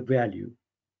drop in the value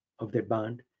of that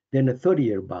bond than a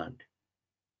 30-year bond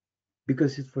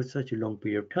because it's for such a long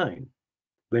period of time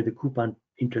where the coupon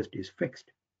interest is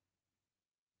fixed.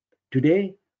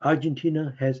 Today,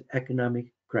 Argentina has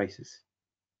economic crisis.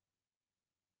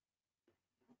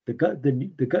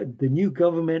 The new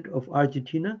government of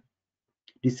Argentina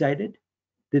decided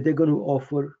that they're going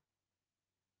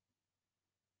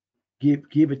to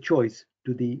give a choice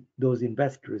to those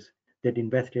investors that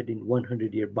invested in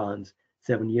 100-year bonds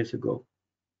 7 years ago.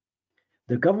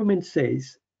 The government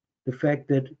says the fact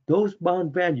that those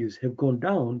bond values have gone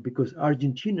down because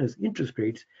Argentina's interest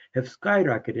rates have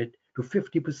skyrocketed to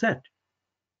 50%.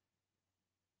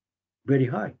 Very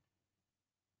high.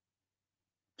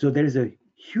 So there is a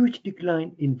huge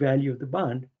decline in value of the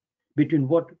bond between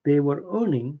what they were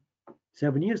earning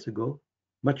 7 years ago,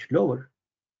 much lower.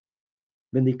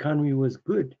 When the economy was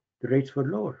good, the rates were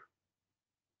lower.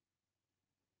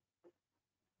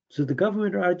 So the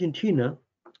government of Argentina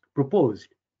proposed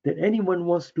that anyone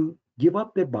wants to give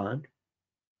up their bond,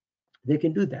 they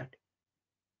can do that.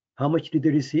 How much do they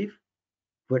receive?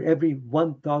 For every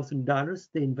 $1,000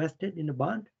 they invested in a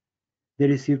bond, they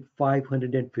received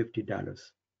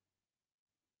 $550.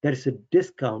 That is a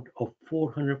discount of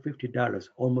 $450,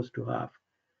 almost to half.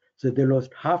 So they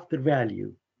lost half the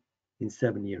value in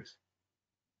 7 years.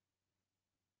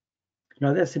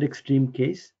 Now that's an extreme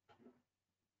case,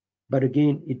 but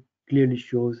again, it clearly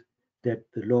shows that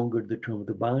the longer the term of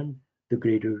the bond, the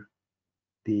greater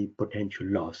the potential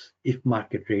loss if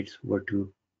market rates were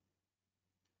to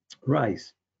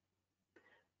rise.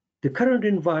 The current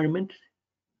environment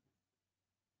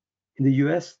in the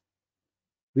US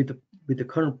with the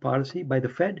current policy by the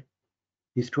Fed,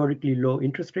 historically low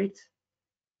interest rates,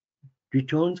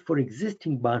 returns for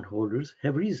existing bondholders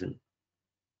have risen.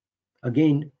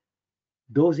 Again,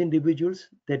 those individuals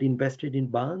that invested in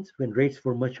bonds when rates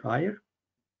were much higher,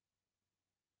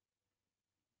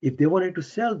 if they wanted to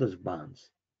sell those bonds,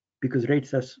 because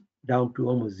rates are down to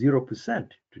almost 0%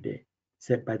 today,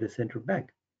 set by the central bank,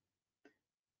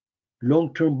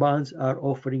 long-term bonds are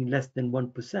offering less than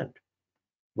 1%,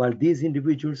 while these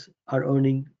individuals are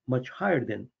earning much higher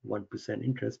than 1%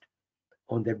 interest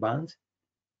on their bonds.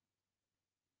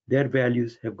 Their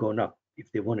values have gone up if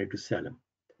they wanted to sell them.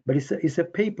 But it's a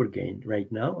paper gain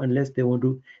right now, unless they want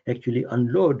to actually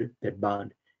unload that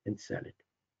bond and sell it.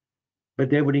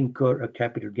 But they would incur a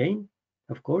capital gain,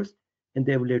 of course, and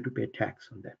they will have to pay tax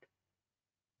on that.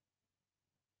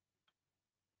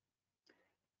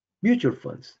 Mutual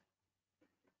funds.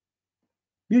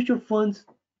 Mutual funds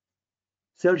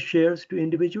sell shares to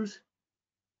individuals,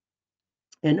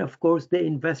 and of course, they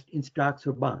invest in stocks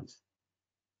or bonds.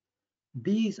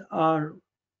 These are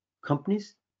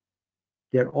companies,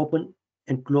 they're open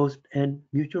and closed-end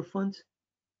mutual funds.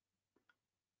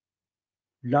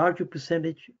 Larger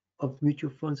percentage of mutual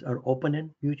funds are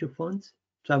open-end mutual funds.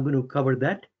 So I'm going to cover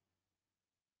that.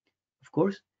 Of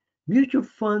course, mutual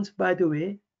funds, by the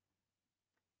way,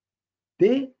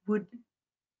 they would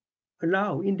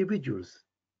allow individuals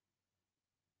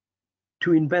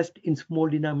to invest in small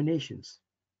denominations.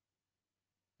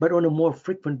 but on a more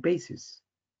frequent basis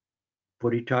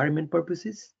for retirement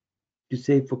purposes, to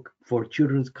save for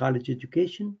children's college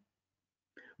education,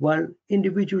 while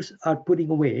individuals are putting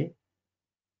away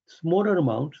smaller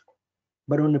amounts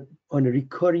but on a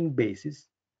recurring basis,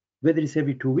 whether it's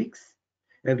every 2 weeks,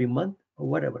 every month, or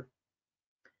whatever.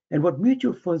 And what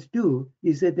mutual funds do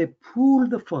is that they pool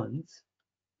the funds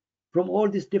from all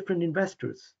these different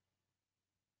investors,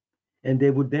 and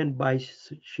they would then buy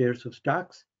shares of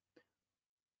stocks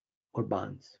or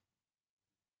bonds.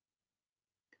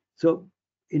 So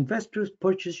investors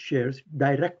purchase shares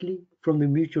directly from the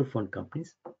mutual fund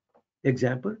companies.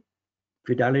 Example,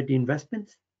 Fidelity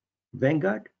Investments,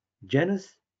 Vanguard,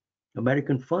 Janus,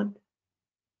 American Fund.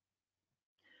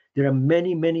 There are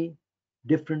many, many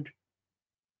different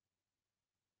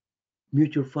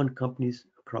mutual fund companies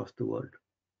across the world.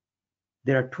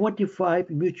 There are 25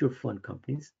 mutual fund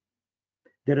companies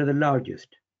that are the largest.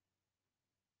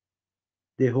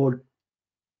 They hold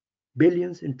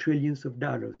billions and trillions of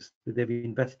dollars that they've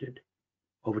invested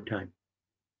over time.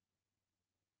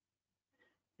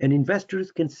 And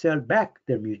investors can sell back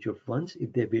their mutual funds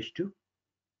if they wish to,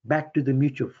 back to the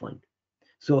mutual fund.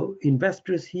 So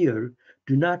investors here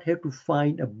do not have to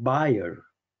find a buyer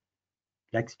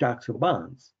like stocks or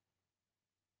bonds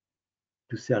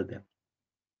to sell them.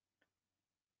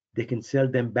 They can sell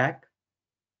them back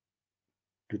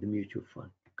to the mutual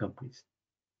fund companies.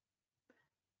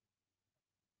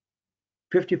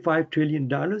 $55 trillion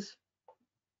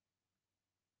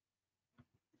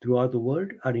throughout the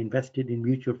world are invested in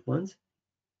mutual funds.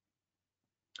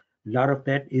 A lot of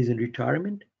that is in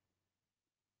retirement.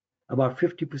 About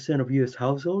 50% of US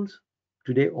households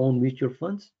today own mutual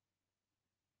funds,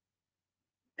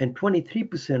 and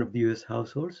 23% of the US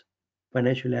households'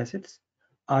 financial assets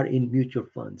are in mutual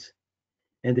funds,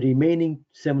 and the remaining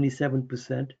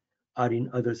 77% are in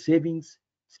other savings,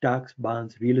 stocks,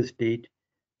 bonds, real estate,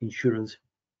 insurance,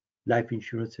 life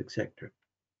insurance, etc.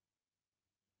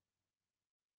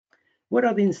 What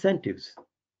are the incentives?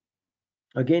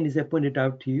 Again, as I pointed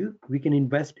out to you, we can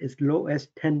invest as low as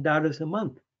 $10 a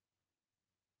month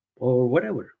or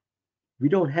whatever. We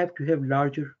don't have to have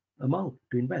larger amount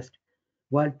to invest.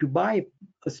 While to buy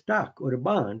a stock or a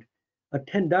bond, at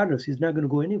 $10 is not going to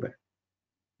go anywhere.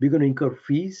 We're going to incur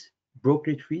fees,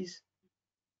 brokerage fees,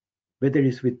 whether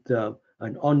it's with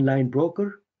an online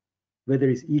broker, whether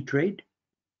it's E-Trade,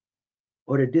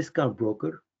 or a discount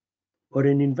broker, or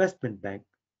an investment bank.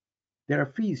 There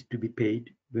are fees to be paid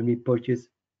when we purchase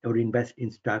or invest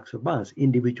in stocks or bonds,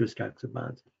 individual stocks or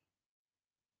bonds.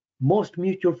 Most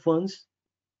mutual funds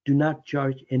do not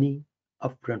charge any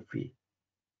upfront fee.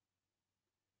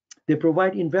 They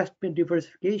provide investment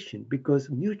diversification because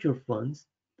mutual funds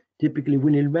typically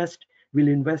will invest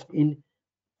in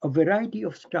a variety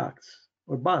of stocks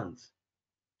or bonds.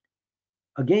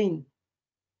 Again,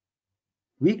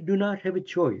 we do not have a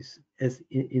choice. As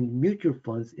in mutual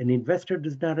funds, an investor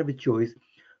does not have a choice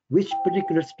which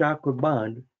particular stock or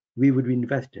bond we would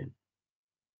invest in.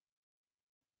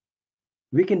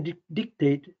 We can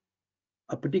dictate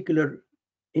a particular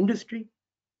industry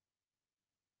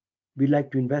we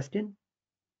like to invest in,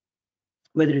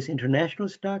 whether it's international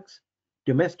stocks,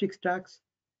 domestic stocks,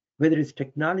 whether it's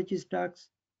technology stocks,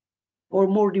 or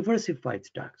more diversified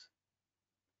stocks.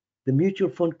 The mutual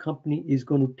fund company is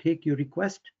going to take your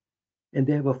request, and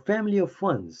they have a family of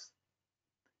funds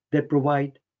that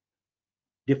provide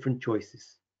different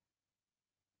choices.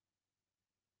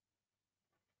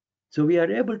 So we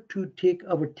are able to take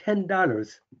our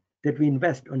 $10 that we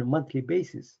invest on a monthly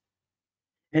basis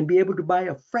and be able to buy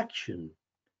a fraction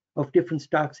of different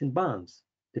stocks and bonds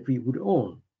that we would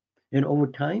own. And over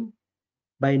time,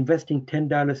 by investing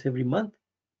 $10 every month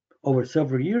over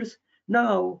several years,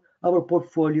 now our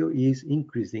portfolio is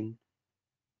increasing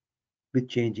with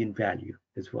change in value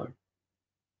as well.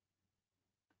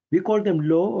 We call them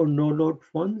low or no load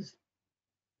funds.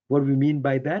 What we mean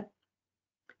by that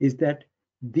is that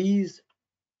these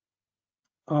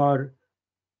are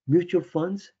mutual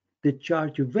funds that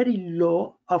charge a very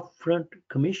low upfront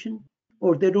commission,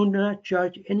 or they do not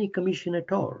charge any commission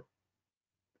at all.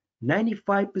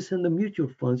 95% of mutual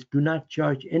funds do not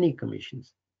charge any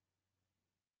commissions.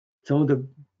 Some of the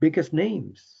biggest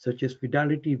names, such as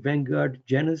Fidelity, Vanguard,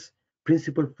 Janus,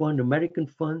 Principal Fund, American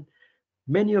Fund,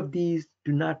 many of these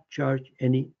do not charge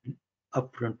any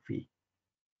upfront fee.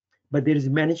 But there is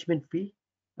management fee,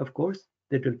 of course,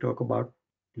 that we'll talk about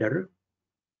later.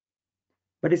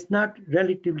 But it's not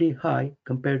relatively high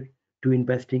compared to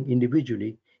investing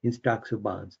individually in stocks or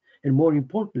bonds. And more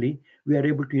importantly, we are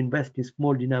able to invest in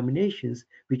small denominations,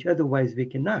 which otherwise we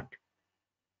cannot,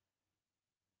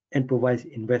 and provides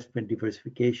investment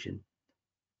diversification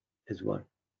as well.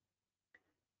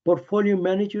 Portfolio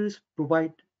managers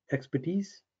provide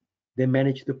expertise. They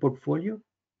manage the portfolio.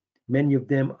 Many of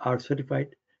them are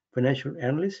certified financial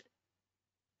analysts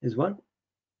as well,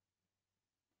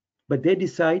 but they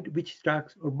decide which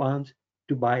stocks or bonds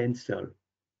to buy and sell.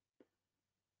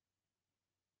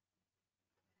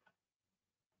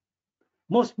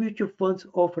 Most mutual funds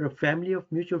offer a family of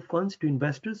mutual funds to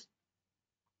investors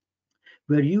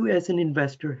where you as an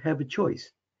investor have a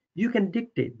choice. You can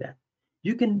dictate that.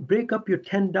 You can break up your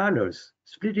 $10,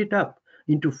 split it up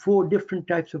into 4 different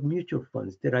types of mutual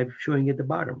funds that I'm showing at the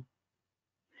bottom.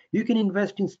 You can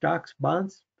invest in stocks,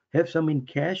 bonds, have some in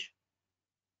cash.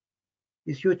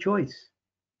 It's your choice.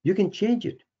 You can change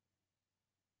it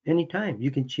anytime.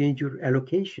 You can change your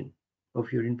allocation of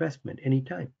your investment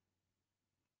anytime.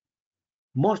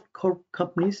 Most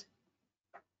companies,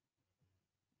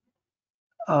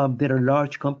 there are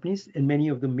large companies, and many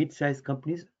of the mid-sized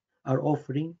companies are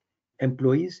offering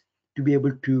employees to be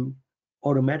able to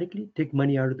automatically take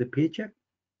money out of the paycheck,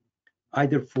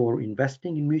 either for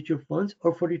investing in mutual funds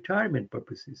or for retirement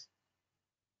purposes.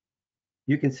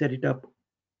 You can set it up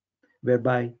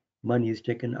whereby money is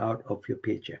taken out of your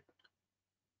paycheck.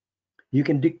 You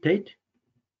can dictate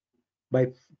by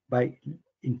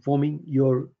informing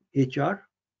your HR.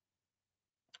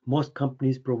 Most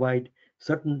companies provide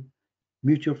certain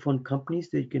mutual fund companies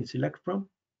that you can select from.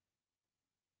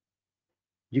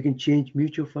 You can change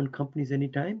mutual fund companies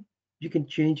anytime. You can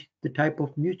change the type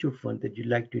of mutual fund that you'd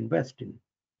like to invest in.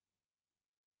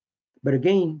 But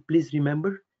again, please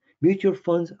remember, mutual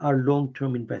funds are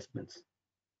long-term investments.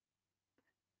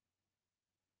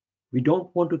 We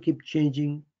don't want to keep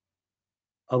changing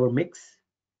our mix,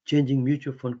 changing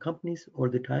mutual fund companies all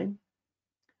the time.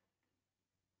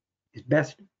 It's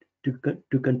best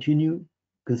to continue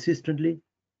consistently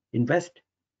invest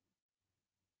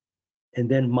and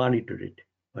then monitor it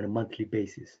on a monthly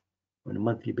basis.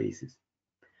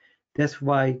 That's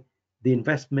why the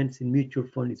investments in mutual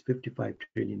fund is $55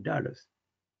 trillion.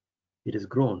 It has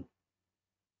grown.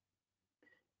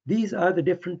 These are the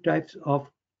different types of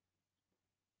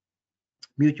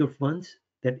mutual funds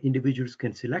that individuals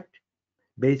can select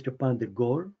based upon their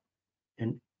goal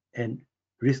and, and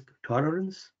risk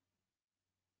tolerance.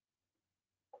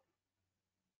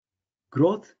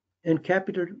 Growth and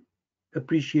capital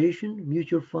appreciation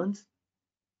mutual funds,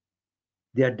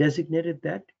 they are designated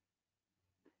that,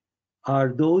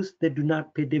 are those that do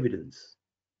not pay dividends.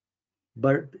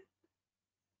 But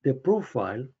the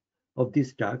profile of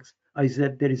these stocks is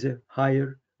that there is a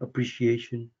higher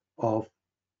appreciation of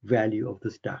value of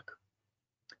the stock.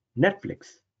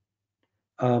 Netflix,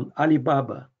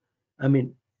 Alibaba, I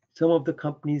mean, some of the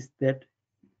companies that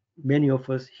many of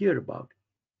us hear about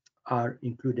are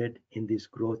included in this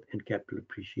growth and capital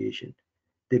appreciation.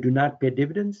 They do not pay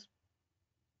dividends,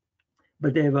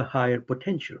 but they have a higher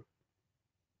potential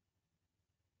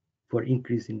for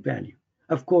increase in value.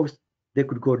 Of course, they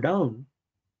could go down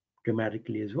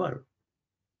dramatically as well.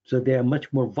 So they are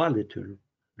much more volatile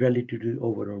relative to the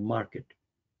overall market.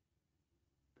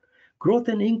 Growth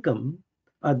and income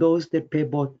are those that pay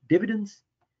both dividends,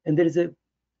 and there is a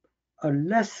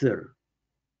lesser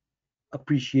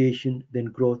appreciation than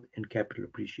growth and capital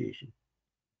appreciation.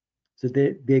 So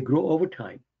they grow over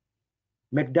time.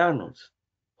 McDonald's,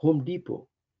 Home Depot,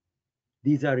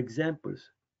 these are examples.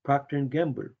 Procter and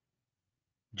Gamble,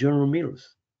 General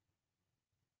Mills.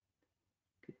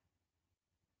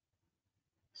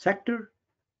 Sector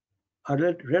are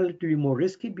relatively more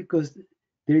risky because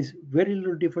there is very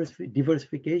little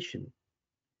diversification.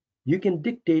 You can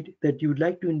dictate that you would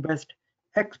like to invest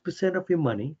X% of your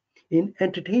money in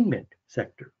entertainment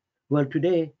sector. Well,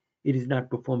 today it is not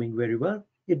performing very well.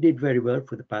 It did very well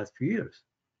for the past few years.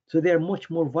 So they are much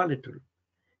more volatile.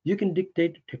 You can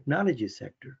dictate technology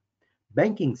sector,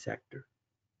 banking sector.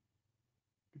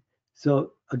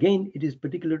 So again, it is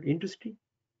particular industry,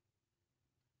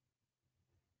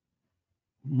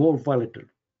 more volatile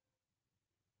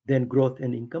than growth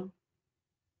and income.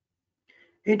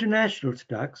 International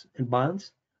stocks and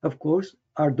bonds, of course,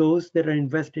 are those that are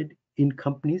invested in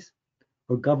companies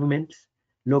or governments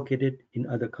located in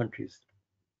other countries.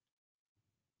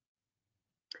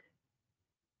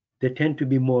 They tend to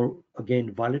be more,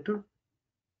 again, volatile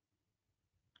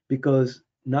because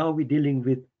now we're dealing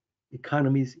with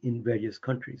economies in various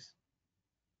countries.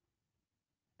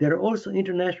 There are also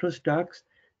international stocks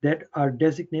that are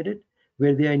designated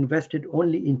where they are invested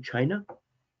only in China,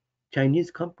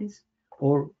 Chinese companies,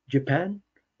 or Japan,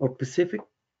 or Pacific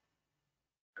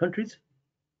countries,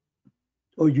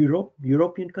 or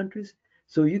European countries.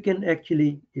 So you can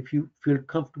actually, if you feel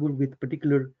comfortable with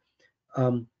particular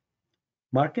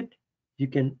market, you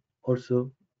can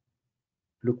also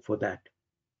look for that.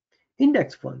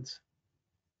 Index funds,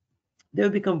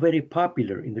 they've become very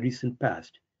popular in the recent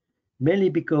past, mainly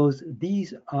because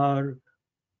these are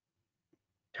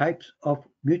types of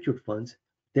mutual funds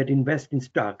that invest in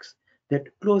stocks that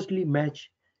closely match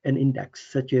an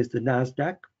index, such as the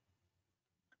NASDAQ,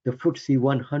 the FTSE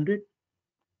 100,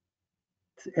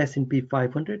 S&P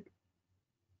 500.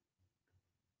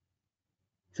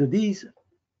 So these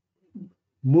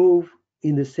move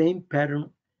in the same pattern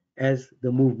as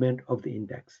the movement of the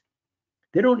index.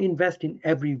 They don't invest in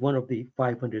every one of the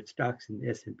 500 stocks in the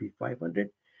S&P 500,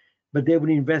 but they will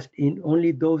invest in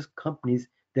only those companies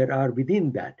that are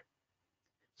within that.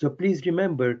 So please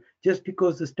remember, just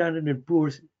because the Standard &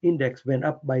 Poor's index went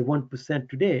up by 1%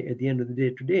 today, at the end of the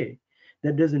day today,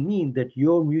 that doesn't mean that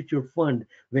your mutual fund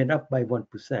went up by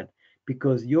 1%,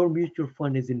 because your mutual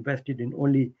fund is invested in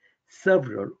only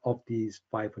several of these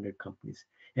 500 companies.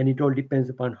 And it all depends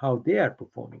upon how they are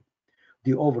performing.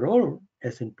 The overall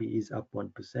S&P is up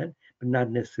 1%, but not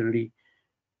necessarily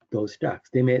those stocks.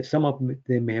 Some of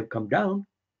them may have come down.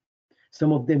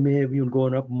 Some of them may have even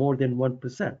gone up more than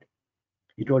 1%.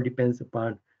 It all depends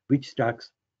upon which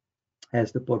stocks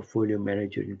has the portfolio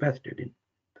manager invested in.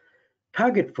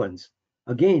 Target funds,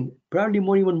 again, probably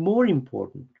even more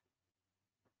important.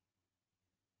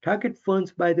 Target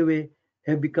funds, by the way,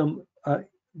 have become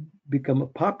a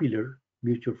popular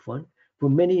mutual fund for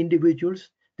many individuals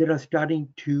that are starting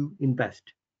to invest.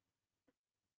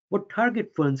 What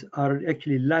target funds are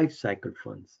actually life cycle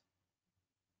funds,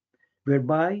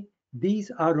 whereby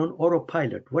these are on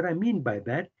autopilot. What I mean by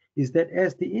that is that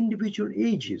as the individual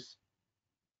ages,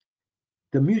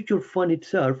 the mutual fund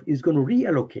itself is going to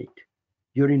reallocate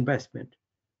your investment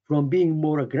from being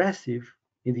more aggressive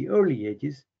in the early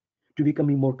ages to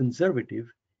becoming more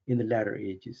conservative in the latter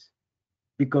ages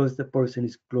because the person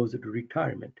is closer to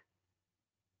retirement.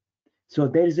 So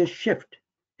there is a shift,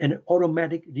 an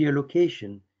automatic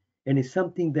reallocation, and it's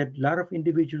something that a lot of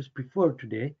individuals prefer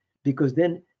today because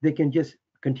then they can just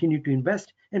continue to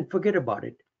invest and forget about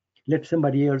it. Let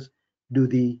somebody else do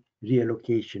the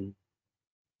reallocation.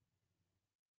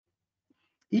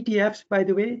 ETFs, by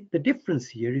the way, the difference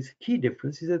here is key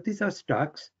difference is that these are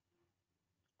stocks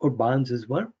or bonds as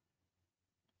well,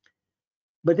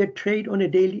 but they trade on a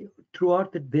daily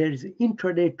throughout that there is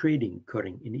intraday trading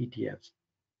occurring in ETFs.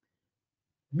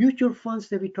 Mutual funds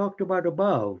that we talked about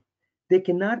above, they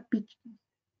cannot be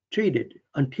traded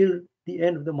until the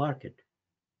end of the market.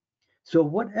 So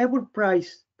whatever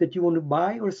price that you want to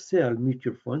buy or sell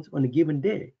mutual funds on a given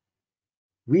day,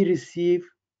 we receive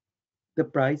the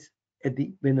price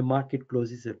when the market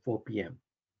closes at 4 p.m.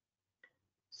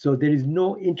 So there is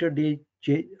no intraday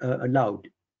allowed.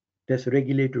 That's a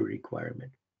regulatory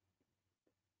requirement.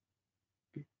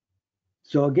 Okay.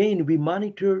 So again, we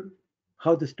monitor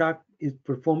how the stock is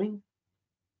performing.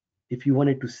 If you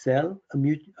wanted to sell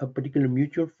a particular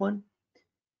mutual fund,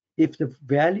 if the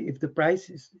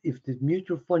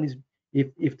mutual fund is,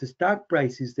 if the stock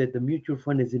prices that the mutual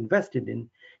fund is invested in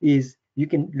is, you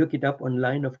can look it up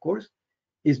online, of course,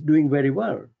 is doing very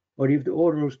well, or if the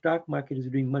overall stock market is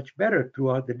doing much better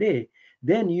throughout the day,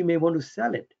 then you may want to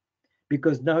sell it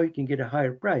because now you can get a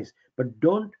higher price. But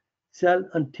don't sell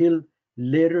until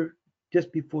later,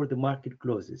 just before the market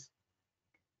closes.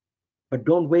 But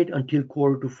don't wait until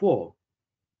 3:45,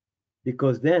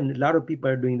 because then a lot of people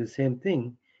are doing the same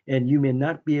thing and you may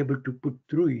not be able to put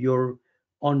through your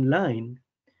online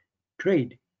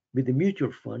trade with the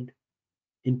mutual fund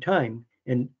in time,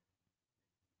 and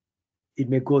it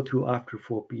may go through after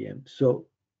 4 p.m. So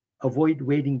avoid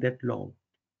waiting that long.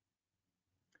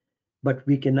 But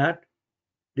we cannot,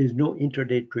 there's no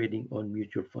intraday trading on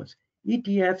mutual funds.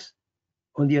 ETFs,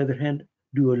 on the other hand,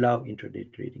 do allow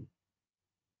intraday trading.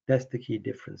 That's the key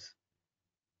difference.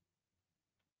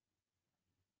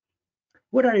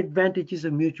 What are advantages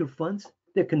of mutual funds?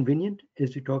 They're convenient,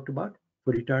 as we talked about,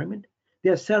 for retirement. They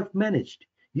are self-managed.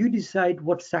 You decide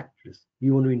what sectors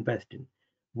you want to invest in,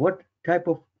 what type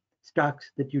of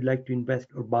stocks that you like to invest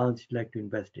or bonds you like to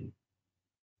invest in.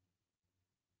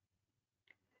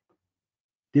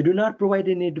 They do not provide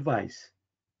any advice.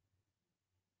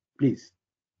 Please.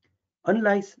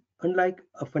 Unlike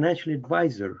a financial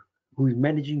advisor who is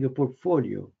managing your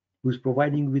portfolio, who's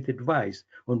providing you with advice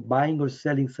on buying or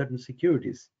selling certain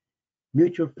securities,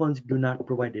 mutual funds do not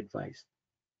provide advice.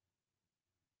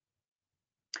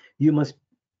 You must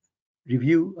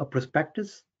review a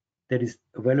prospectus that is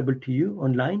available to you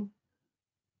online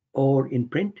or in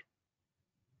print,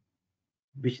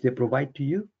 which they provide to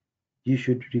you. You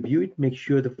should review it, make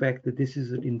sure the fact that this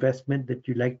is an investment that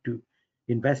you like to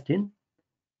invest in,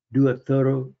 do a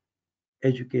thorough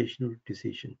educational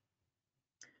decision.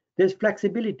 There's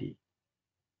flexibility.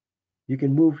 You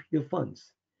can move your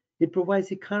funds. It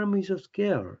provides economies of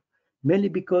scale, mainly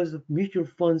because mutual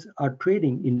funds are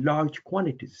trading in large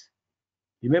quantities.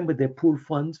 Remember, they pool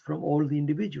funds from all the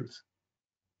individuals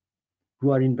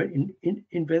who are investing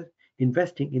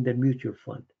in their mutual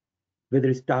fund, whether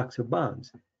it's stocks or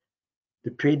bonds.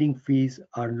 The trading fees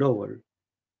are lower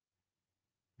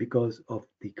because of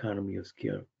the economy of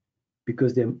scale,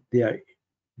 because they are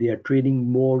trading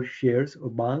more shares or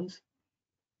bonds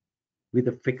with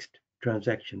a fixed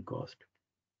transaction cost.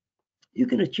 You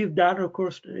can achieve dollar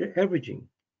cost averaging.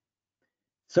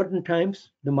 Certain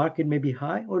times the market may be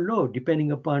high or low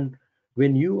depending upon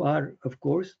when you are, of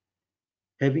course,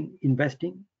 having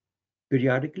investing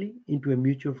periodically into a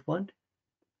mutual fund.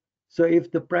 So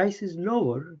if the price is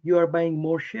lower, you are buying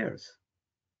more shares.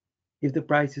 If the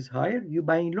price is higher, you're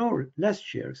buying less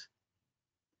shares.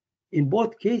 In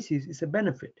both cases, it's a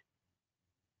benefit.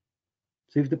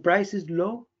 So if the price is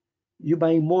low, you're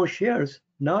buying more shares.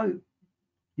 Now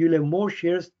you'll have more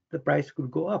shares, the price could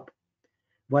go up.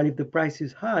 While if the price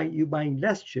is high, you're buying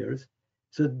less shares,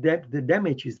 so that the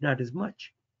damage is not as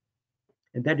much.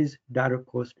 And that is dollar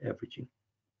cost averaging.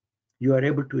 You are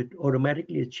able to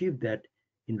automatically achieve that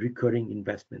in recurring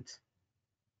investments.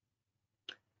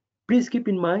 Please keep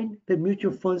in mind that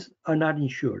mutual funds are not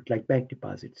insured like bank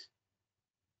deposits.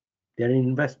 They're an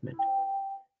investment.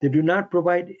 They do not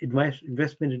provide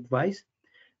investment advice.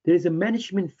 There is a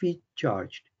management fee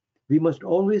charged. We must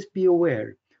always be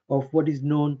aware of what is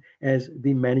known as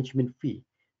the management fee.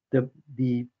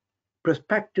 The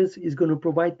prospectus is going to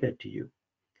provide that to you.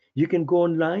 You can go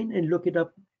online and look it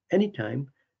up anytime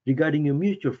regarding your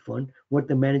mutual fund, what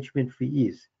the management fee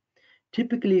is.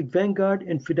 Typically, Vanguard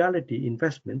and Fidelity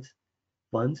investments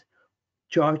funds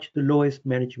charge the lowest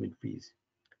management fees.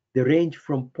 They range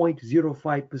from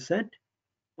 0.05%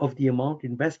 of the amount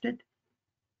invested,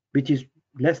 which is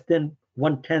less than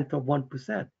 1/10 of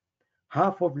 1%,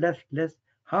 half of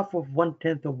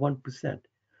 1/10 of 1%,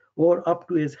 or up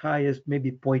to as high as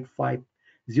maybe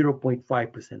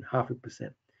 0.5%, half a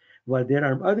percent. While there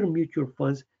are other mutual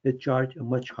funds that charge a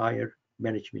much higher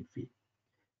management fee.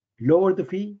 Lower the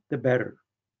fee, the better,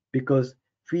 because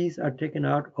fees are taken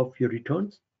out of your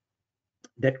returns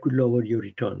that could lower your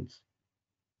returns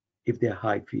if they're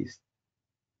high fees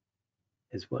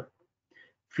as well.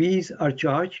 Fees are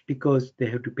charged because they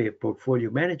have to pay a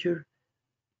portfolio manager,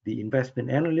 the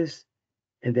investment analyst,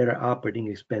 and there are operating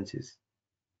expenses.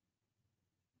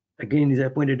 Again, as I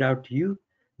pointed out to you,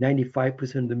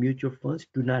 95% of the mutual funds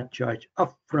do not charge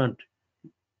upfront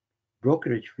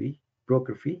broker fee,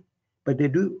 but they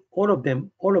do all of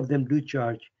them do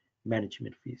charge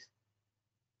management fees.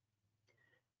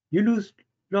 You lose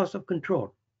loss of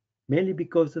control, mainly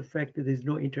because of the fact that there's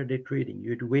no intraday trading.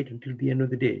 You have to wait until the end of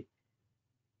the day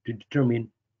to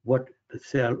determine what the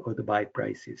sell or the buy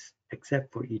price is,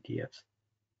 except for ETFs.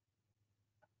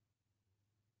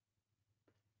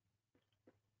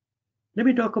 Let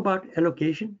me talk about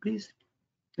allocation, please.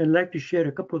 I'd like to share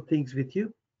a couple of things with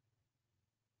you.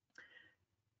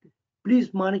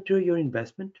 Please monitor your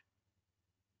investment.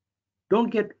 Don't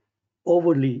get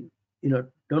overly,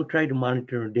 don't try to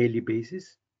monitor on a daily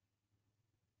basis.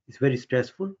 It's very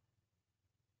stressful.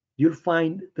 You'll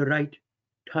find the right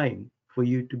time for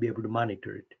you to be able to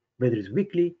monitor it, whether it's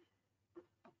weekly,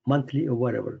 monthly, or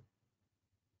whatever.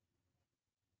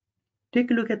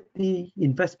 Take a look at the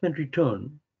investment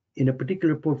return in a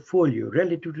particular portfolio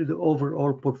relative to the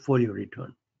overall portfolio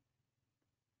return.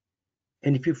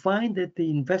 And if you find that the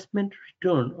investment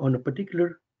return on a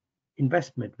particular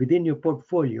investment within your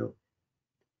portfolio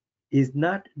is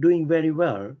not doing very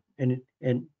well, and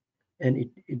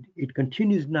it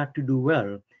continues not to do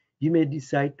well, you may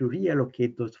decide to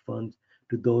reallocate those funds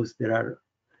to those that are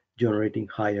generating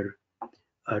higher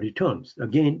returns.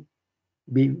 Again,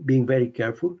 being very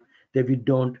careful that we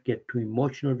don't get too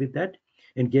emotional with that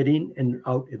and get in and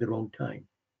out at the wrong time.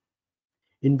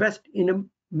 Invest in a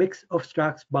mix of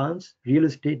stocks, bonds, real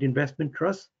estate investment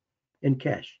trusts, and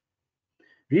cash.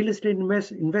 Real estate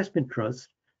investment trusts,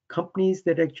 companies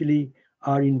that actually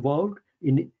are involved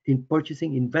in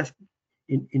investing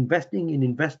in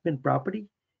investment property,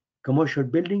 commercial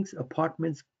buildings,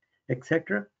 apartments,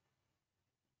 etc.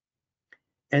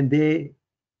 And they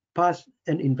pass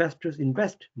and investors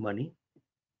invest money,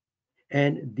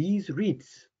 and these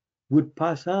REITs would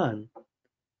pass on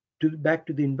back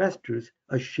to the investors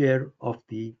a share of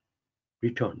the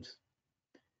returns.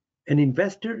 An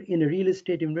investor in a real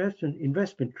estate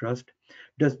investment trust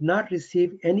does not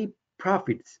receive any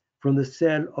profits from the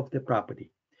sale of the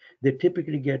property. They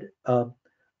typically get a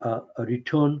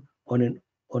return on an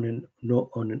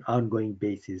ongoing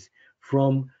basis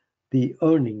from the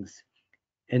earnings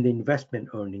and the investment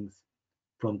earnings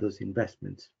from those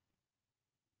investments.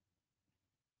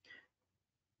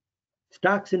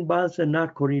 Stocks and bonds are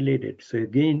not correlated. So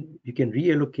again, you can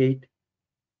reallocate.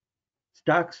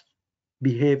 Stocks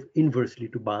behave inversely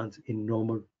to bonds in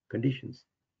normal conditions.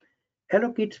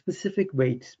 Allocate specific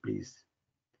weights, please.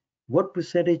 What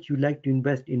percentage you like to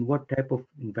invest in what type of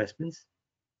investments?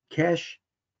 Cash,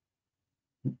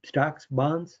 stocks,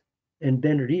 bonds, and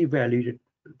then reevaluate it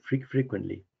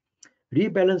frequently.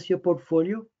 Rebalance your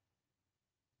portfolio.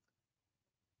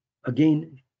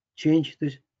 Again, change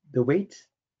the weights.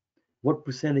 What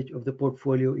percentage of the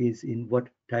portfolio is in what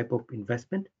type of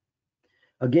investment?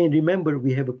 Again, remember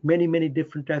we have many, many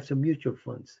different types of mutual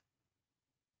funds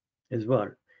as well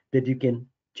that you can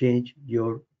change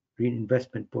your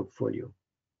reinvestment portfolio.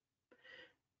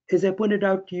 As I pointed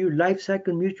out to you, life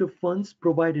cycle mutual funds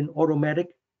provide an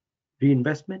automatic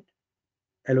reinvestment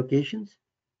allocations.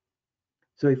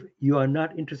 So if you are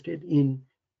not interested in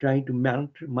trying to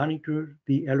monitor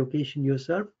the allocation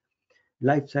yourself,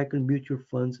 life cycle mutual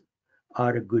funds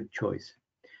are a good choice.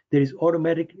 There is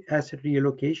automatic asset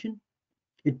reallocation.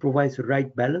 It provides the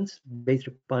right balance based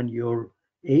upon your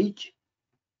age.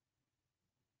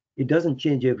 It doesn't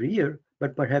change every year,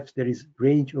 but perhaps there is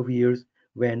range of years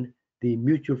when the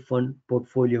mutual fund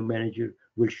portfolio manager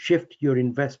will shift your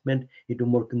investment into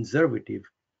more conservative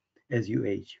as you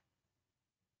age.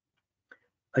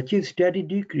 Achieve steady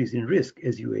decrease in risk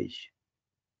as you age.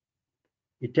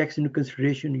 It takes into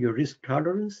consideration your risk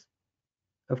tolerance.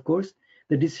 Of course,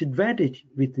 the disadvantage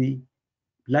with the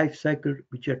life cycle,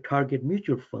 which are target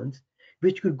mutual funds,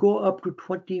 which could go up to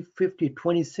 2050,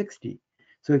 2060.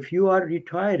 So if you are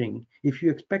retiring, if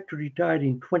you expect to retire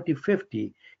in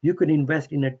 2050, you could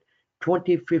invest in a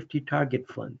 2050 target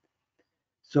fund.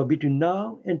 So between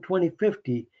now and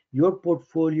 2050, your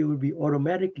portfolio will be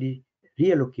automatically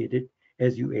reallocated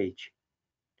as you age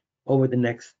over the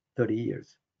next 30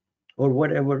 years or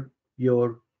whatever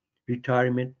your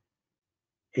retirement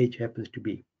age happens to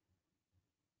be.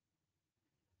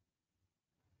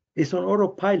 It's on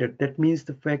autopilot. That means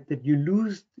the fact that you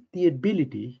lose the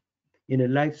ability in a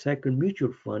life cycle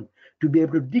mutual fund to be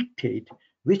able to dictate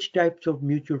which types of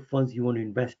mutual funds you want to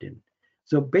invest in.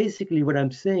 So basically, what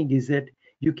I'm saying is that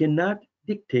you cannot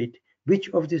dictate which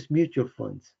of these mutual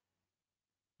funds.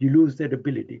 You lose that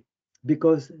ability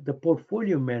because the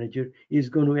portfolio manager is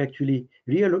going to actually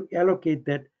reallocate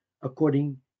that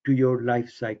according to your life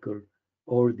cycle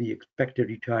or the expected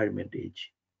retirement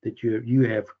age that you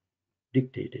have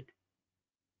dictated.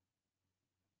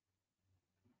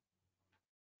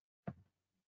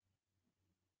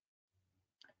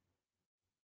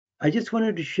 I just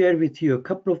wanted to share with you a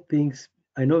couple of things.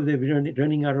 I know that we're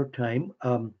running out of time.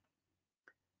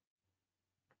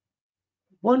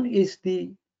 One is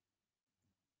the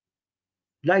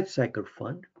life cycle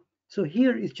fund. So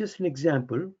here is just an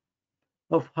example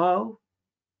of how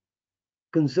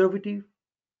conservative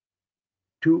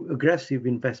to aggressive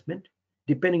investment,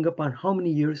 depending upon how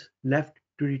many years left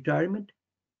to retirement.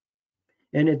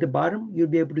 And at the bottom, you'll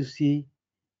be able to see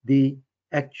the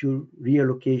actual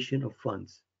reallocation of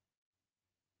funds.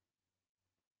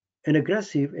 And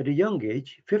aggressive at a young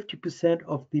age, 50%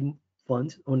 of the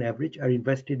funds on average are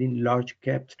invested in large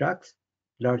cap stocks,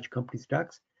 large company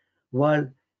stocks, while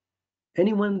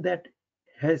anyone that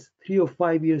has 3 or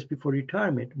 5 years before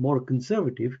retirement, more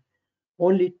conservative,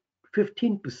 only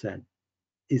 15%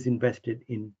 is invested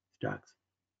in stocks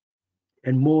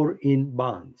and more in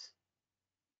bonds.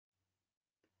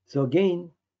 So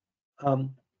again, I'll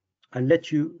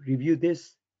let you review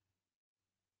this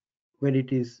when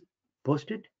it is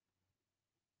posted.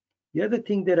 The other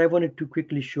thing that I wanted to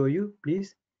quickly show you,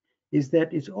 please, is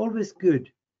that it's always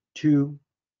good to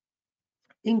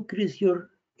increase your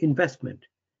investment.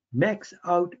 Max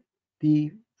out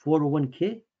the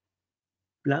 401k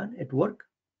plan at work.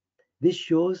 This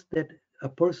shows that a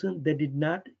person that did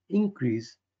not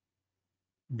increase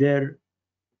their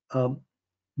um,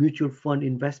 mutual fund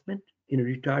investment in a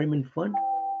retirement fund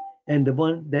and the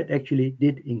one that actually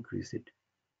did increase it.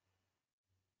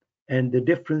 And the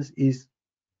difference is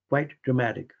quite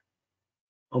dramatic,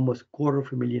 almost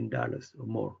 $250,000 or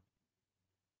more.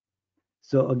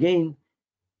 So again,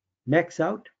 max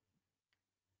out,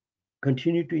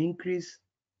 continue to increase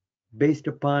based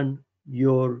upon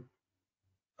your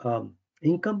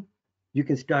income. You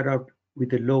can start out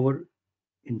with a lower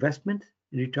investment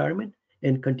in retirement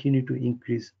and continue to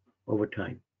increase over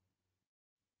time.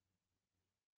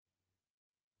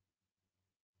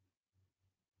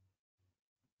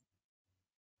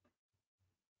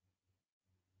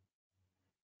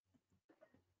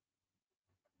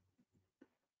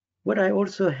 What I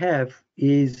also have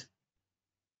is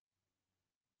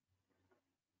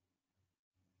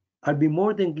I'll be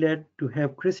more than glad to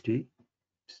have Christy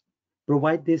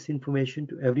provide this information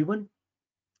to everyone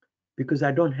because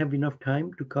I don't have enough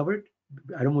time to cover it.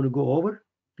 I don't want to go over,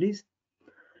 please.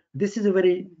 This is a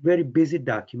very, very busy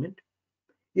document.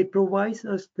 It provides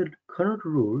us the current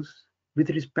rules with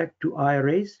respect to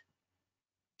IRAs,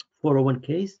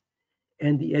 401ks,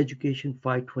 and the Education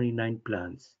 529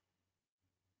 plans.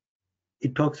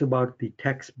 It talks about the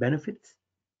tax benefits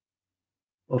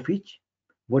of each,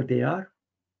 what they are,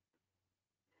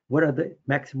 what are the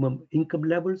maximum income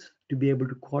levels to be able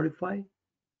to qualify,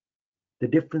 the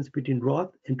difference between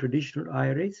Roth and traditional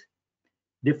IRAs,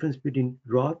 difference between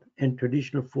Roth and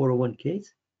traditional 401ks,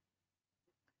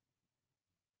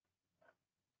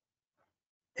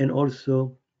 and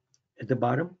also at the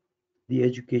bottom, the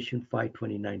Education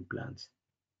 529 plans.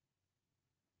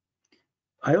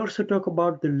 I also talk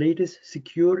about the latest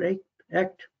Secure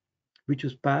Act, which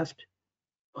was passed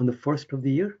on the first of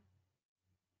the year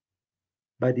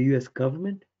by the US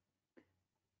government.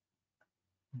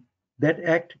 That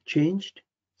act changed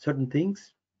certain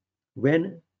things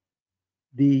when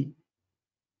the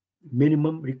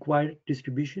minimum required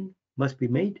distribution must be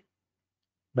made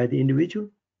by the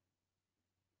individual.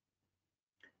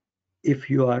 If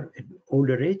you are at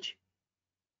older age,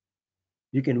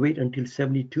 you can wait until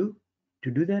 72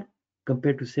 to do that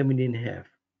compared to 70 and a half.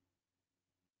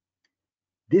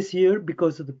 This year,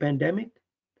 because of the pandemic,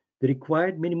 the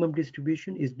required minimum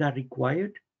distribution is not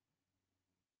required,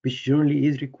 which generally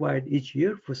is required each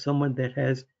year for someone that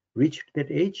has reached that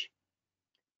age,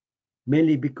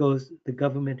 mainly because the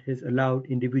government has allowed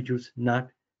individuals not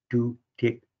to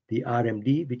take the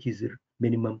RMD, which is the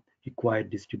minimum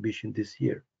required distribution this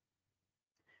year.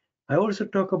 I also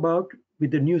talk about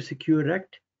with the new Secure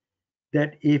Act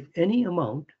that if any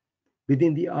amount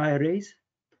within the IRAs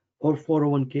or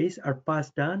 401ks are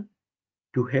passed on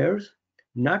to heirs,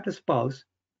 not a spouse,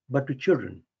 but to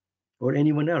children or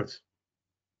anyone else,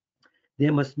 they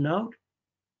must now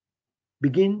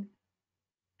begin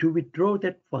to withdraw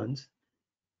that funds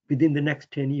within the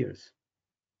next 10 years.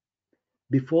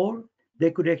 Before,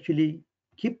 they could actually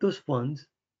keep those funds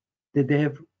that they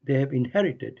have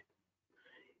inherited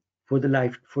for the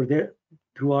life for their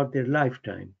throughout their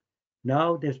lifetime.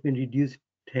 Now that's been reduced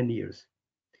 10 years.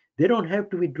 They don't have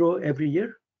to withdraw every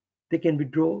year. They can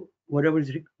withdraw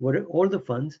all the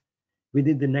funds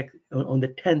within the next on the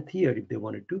 10th year if they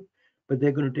wanted to, but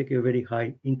they're going to take a very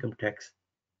high income tax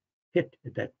hit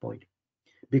at that point.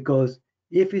 Because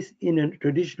if it's in a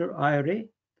traditional IRA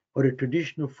or a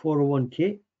traditional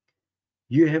 401k,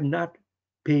 you have not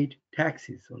paid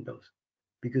taxes on those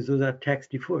because those are tax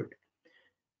deferred.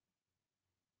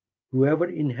 Whoever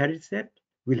inherits that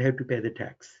will have to pay the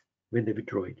tax when they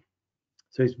withdraw it.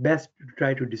 So it's best to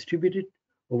try to distribute it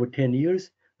over 10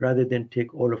 years rather than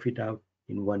take all of it out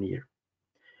in 1 year.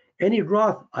 Any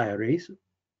Roth IRAs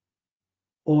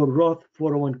or Roth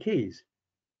 401ks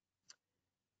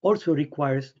also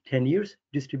requires 10 years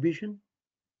distribution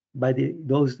by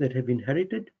those that have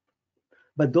inherited,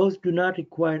 but those do not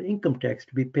require income tax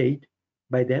to be paid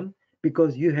by them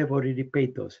because you have already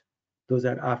paid those. Those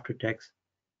are after-tax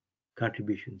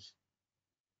contributions.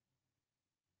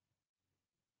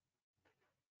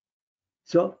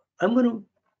 So I'm going to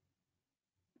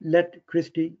let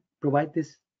Christy provide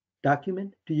this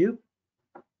document to you.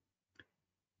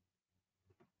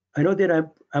 I know that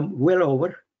I'm well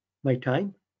over my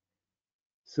time,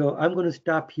 so I'm going to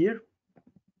stop here.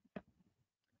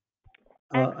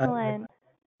 Uh, Excellent.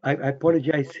 I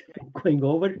apologize for going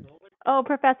over. Oh,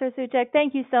 Professor Suchak,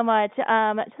 thank you so much.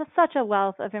 Just such a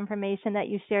wealth of information that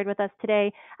you shared with us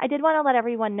today. I did want to let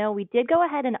everyone know we did go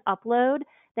ahead and upload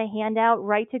the handout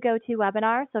right to go to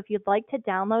webinar. So if you'd like to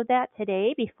download that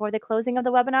today before the closing of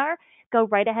the webinar, go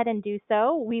right ahead and do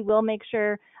so. We will make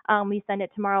sure we send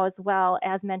it tomorrow as well,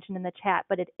 as mentioned in the chat,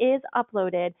 but it is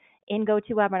uploaded in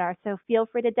GoToWebinar. So feel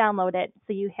free to download it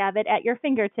so you have it at your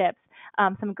fingertips.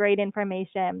 Some great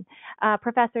information.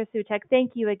 Professor Suchak,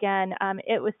 thank you again.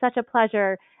 It was such a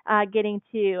pleasure getting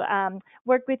to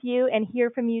work with you and hear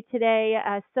from you today.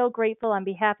 So grateful on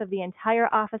behalf of the entire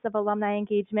Office of Alumni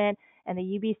Engagement and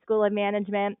the UB School of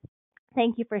Management.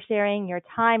 Thank you for sharing your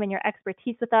time and your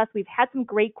expertise with us. We've had some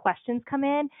great questions come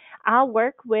in. I'll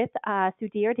work with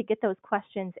Sudhir to get those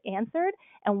questions answered,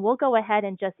 and we'll go ahead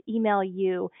and just email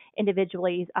you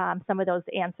individually some of those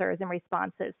answers and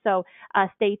responses. So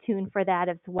stay tuned for that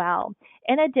as well.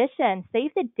 In addition,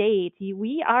 save the date.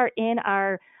 We are in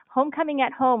our Homecoming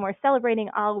at Home. We're celebrating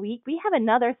all week. We have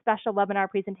another special webinar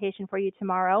presentation for you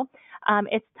tomorrow.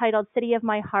 It's titled City of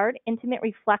My Heart, Intimate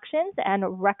Reflections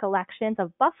and Recollections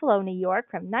of Buffalo, New York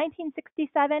from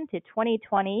 1967 to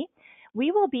 2020.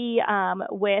 we will be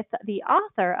with the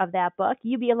author of that book,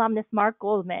 UB alumnus Mark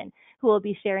Goldman, who will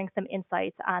be sharing some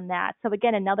insights on that. So,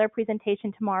 again, another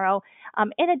presentation tomorrow.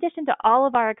 In addition to all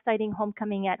of our exciting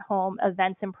Homecoming at Home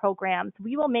events and programs,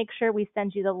 we will make sure we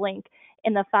send you the link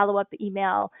in the follow up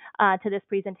email to this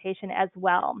presentation as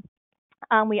well.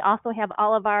 We also have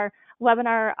all of our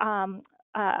webinar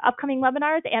upcoming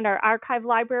webinars and our archive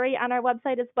library on our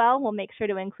website as well. We'll make sure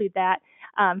to include that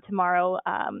tomorrow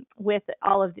with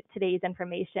all of today's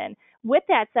information. With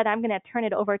that said, I'm going to turn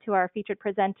it over to our featured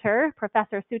presenter,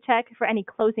 Professor Suchak, for any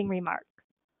closing remarks.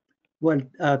 Well,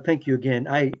 thank you again.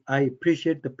 I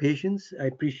appreciate the patience. I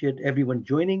appreciate everyone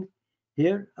joining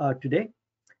here today.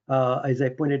 As I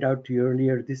pointed out to you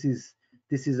earlier,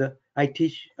 I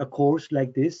teach a course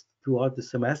like this throughout the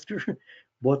semester,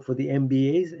 both for the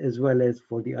MBAs as well as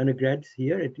for the undergrads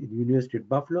here at the University of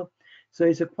Buffalo. So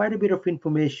it's quite a bit of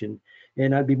information,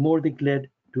 and I'll be more than glad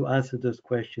to answer those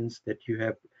questions that you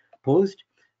have posed.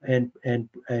 And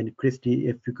Christy,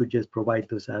 if you could just provide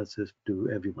those answers to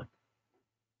everyone.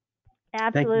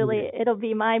 Thank you Absolutely. again. It'll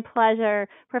be my pleasure.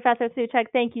 Professor Suchak,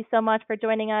 thank you so much for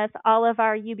joining us. All of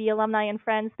our UB alumni and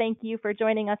friends, thank you for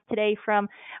joining us today from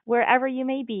wherever you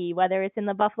may be, whether it's in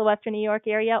the Buffalo, Western New York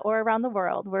area or around the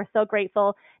world. We're so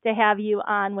grateful to have you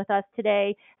on with us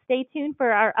today. Stay tuned for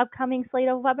our upcoming slate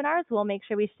of webinars. We'll make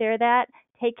sure we share that.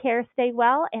 Take care, stay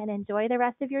well, and enjoy the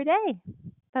rest of your day.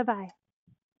 Bye-bye.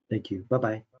 Thank you.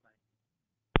 Bye-bye.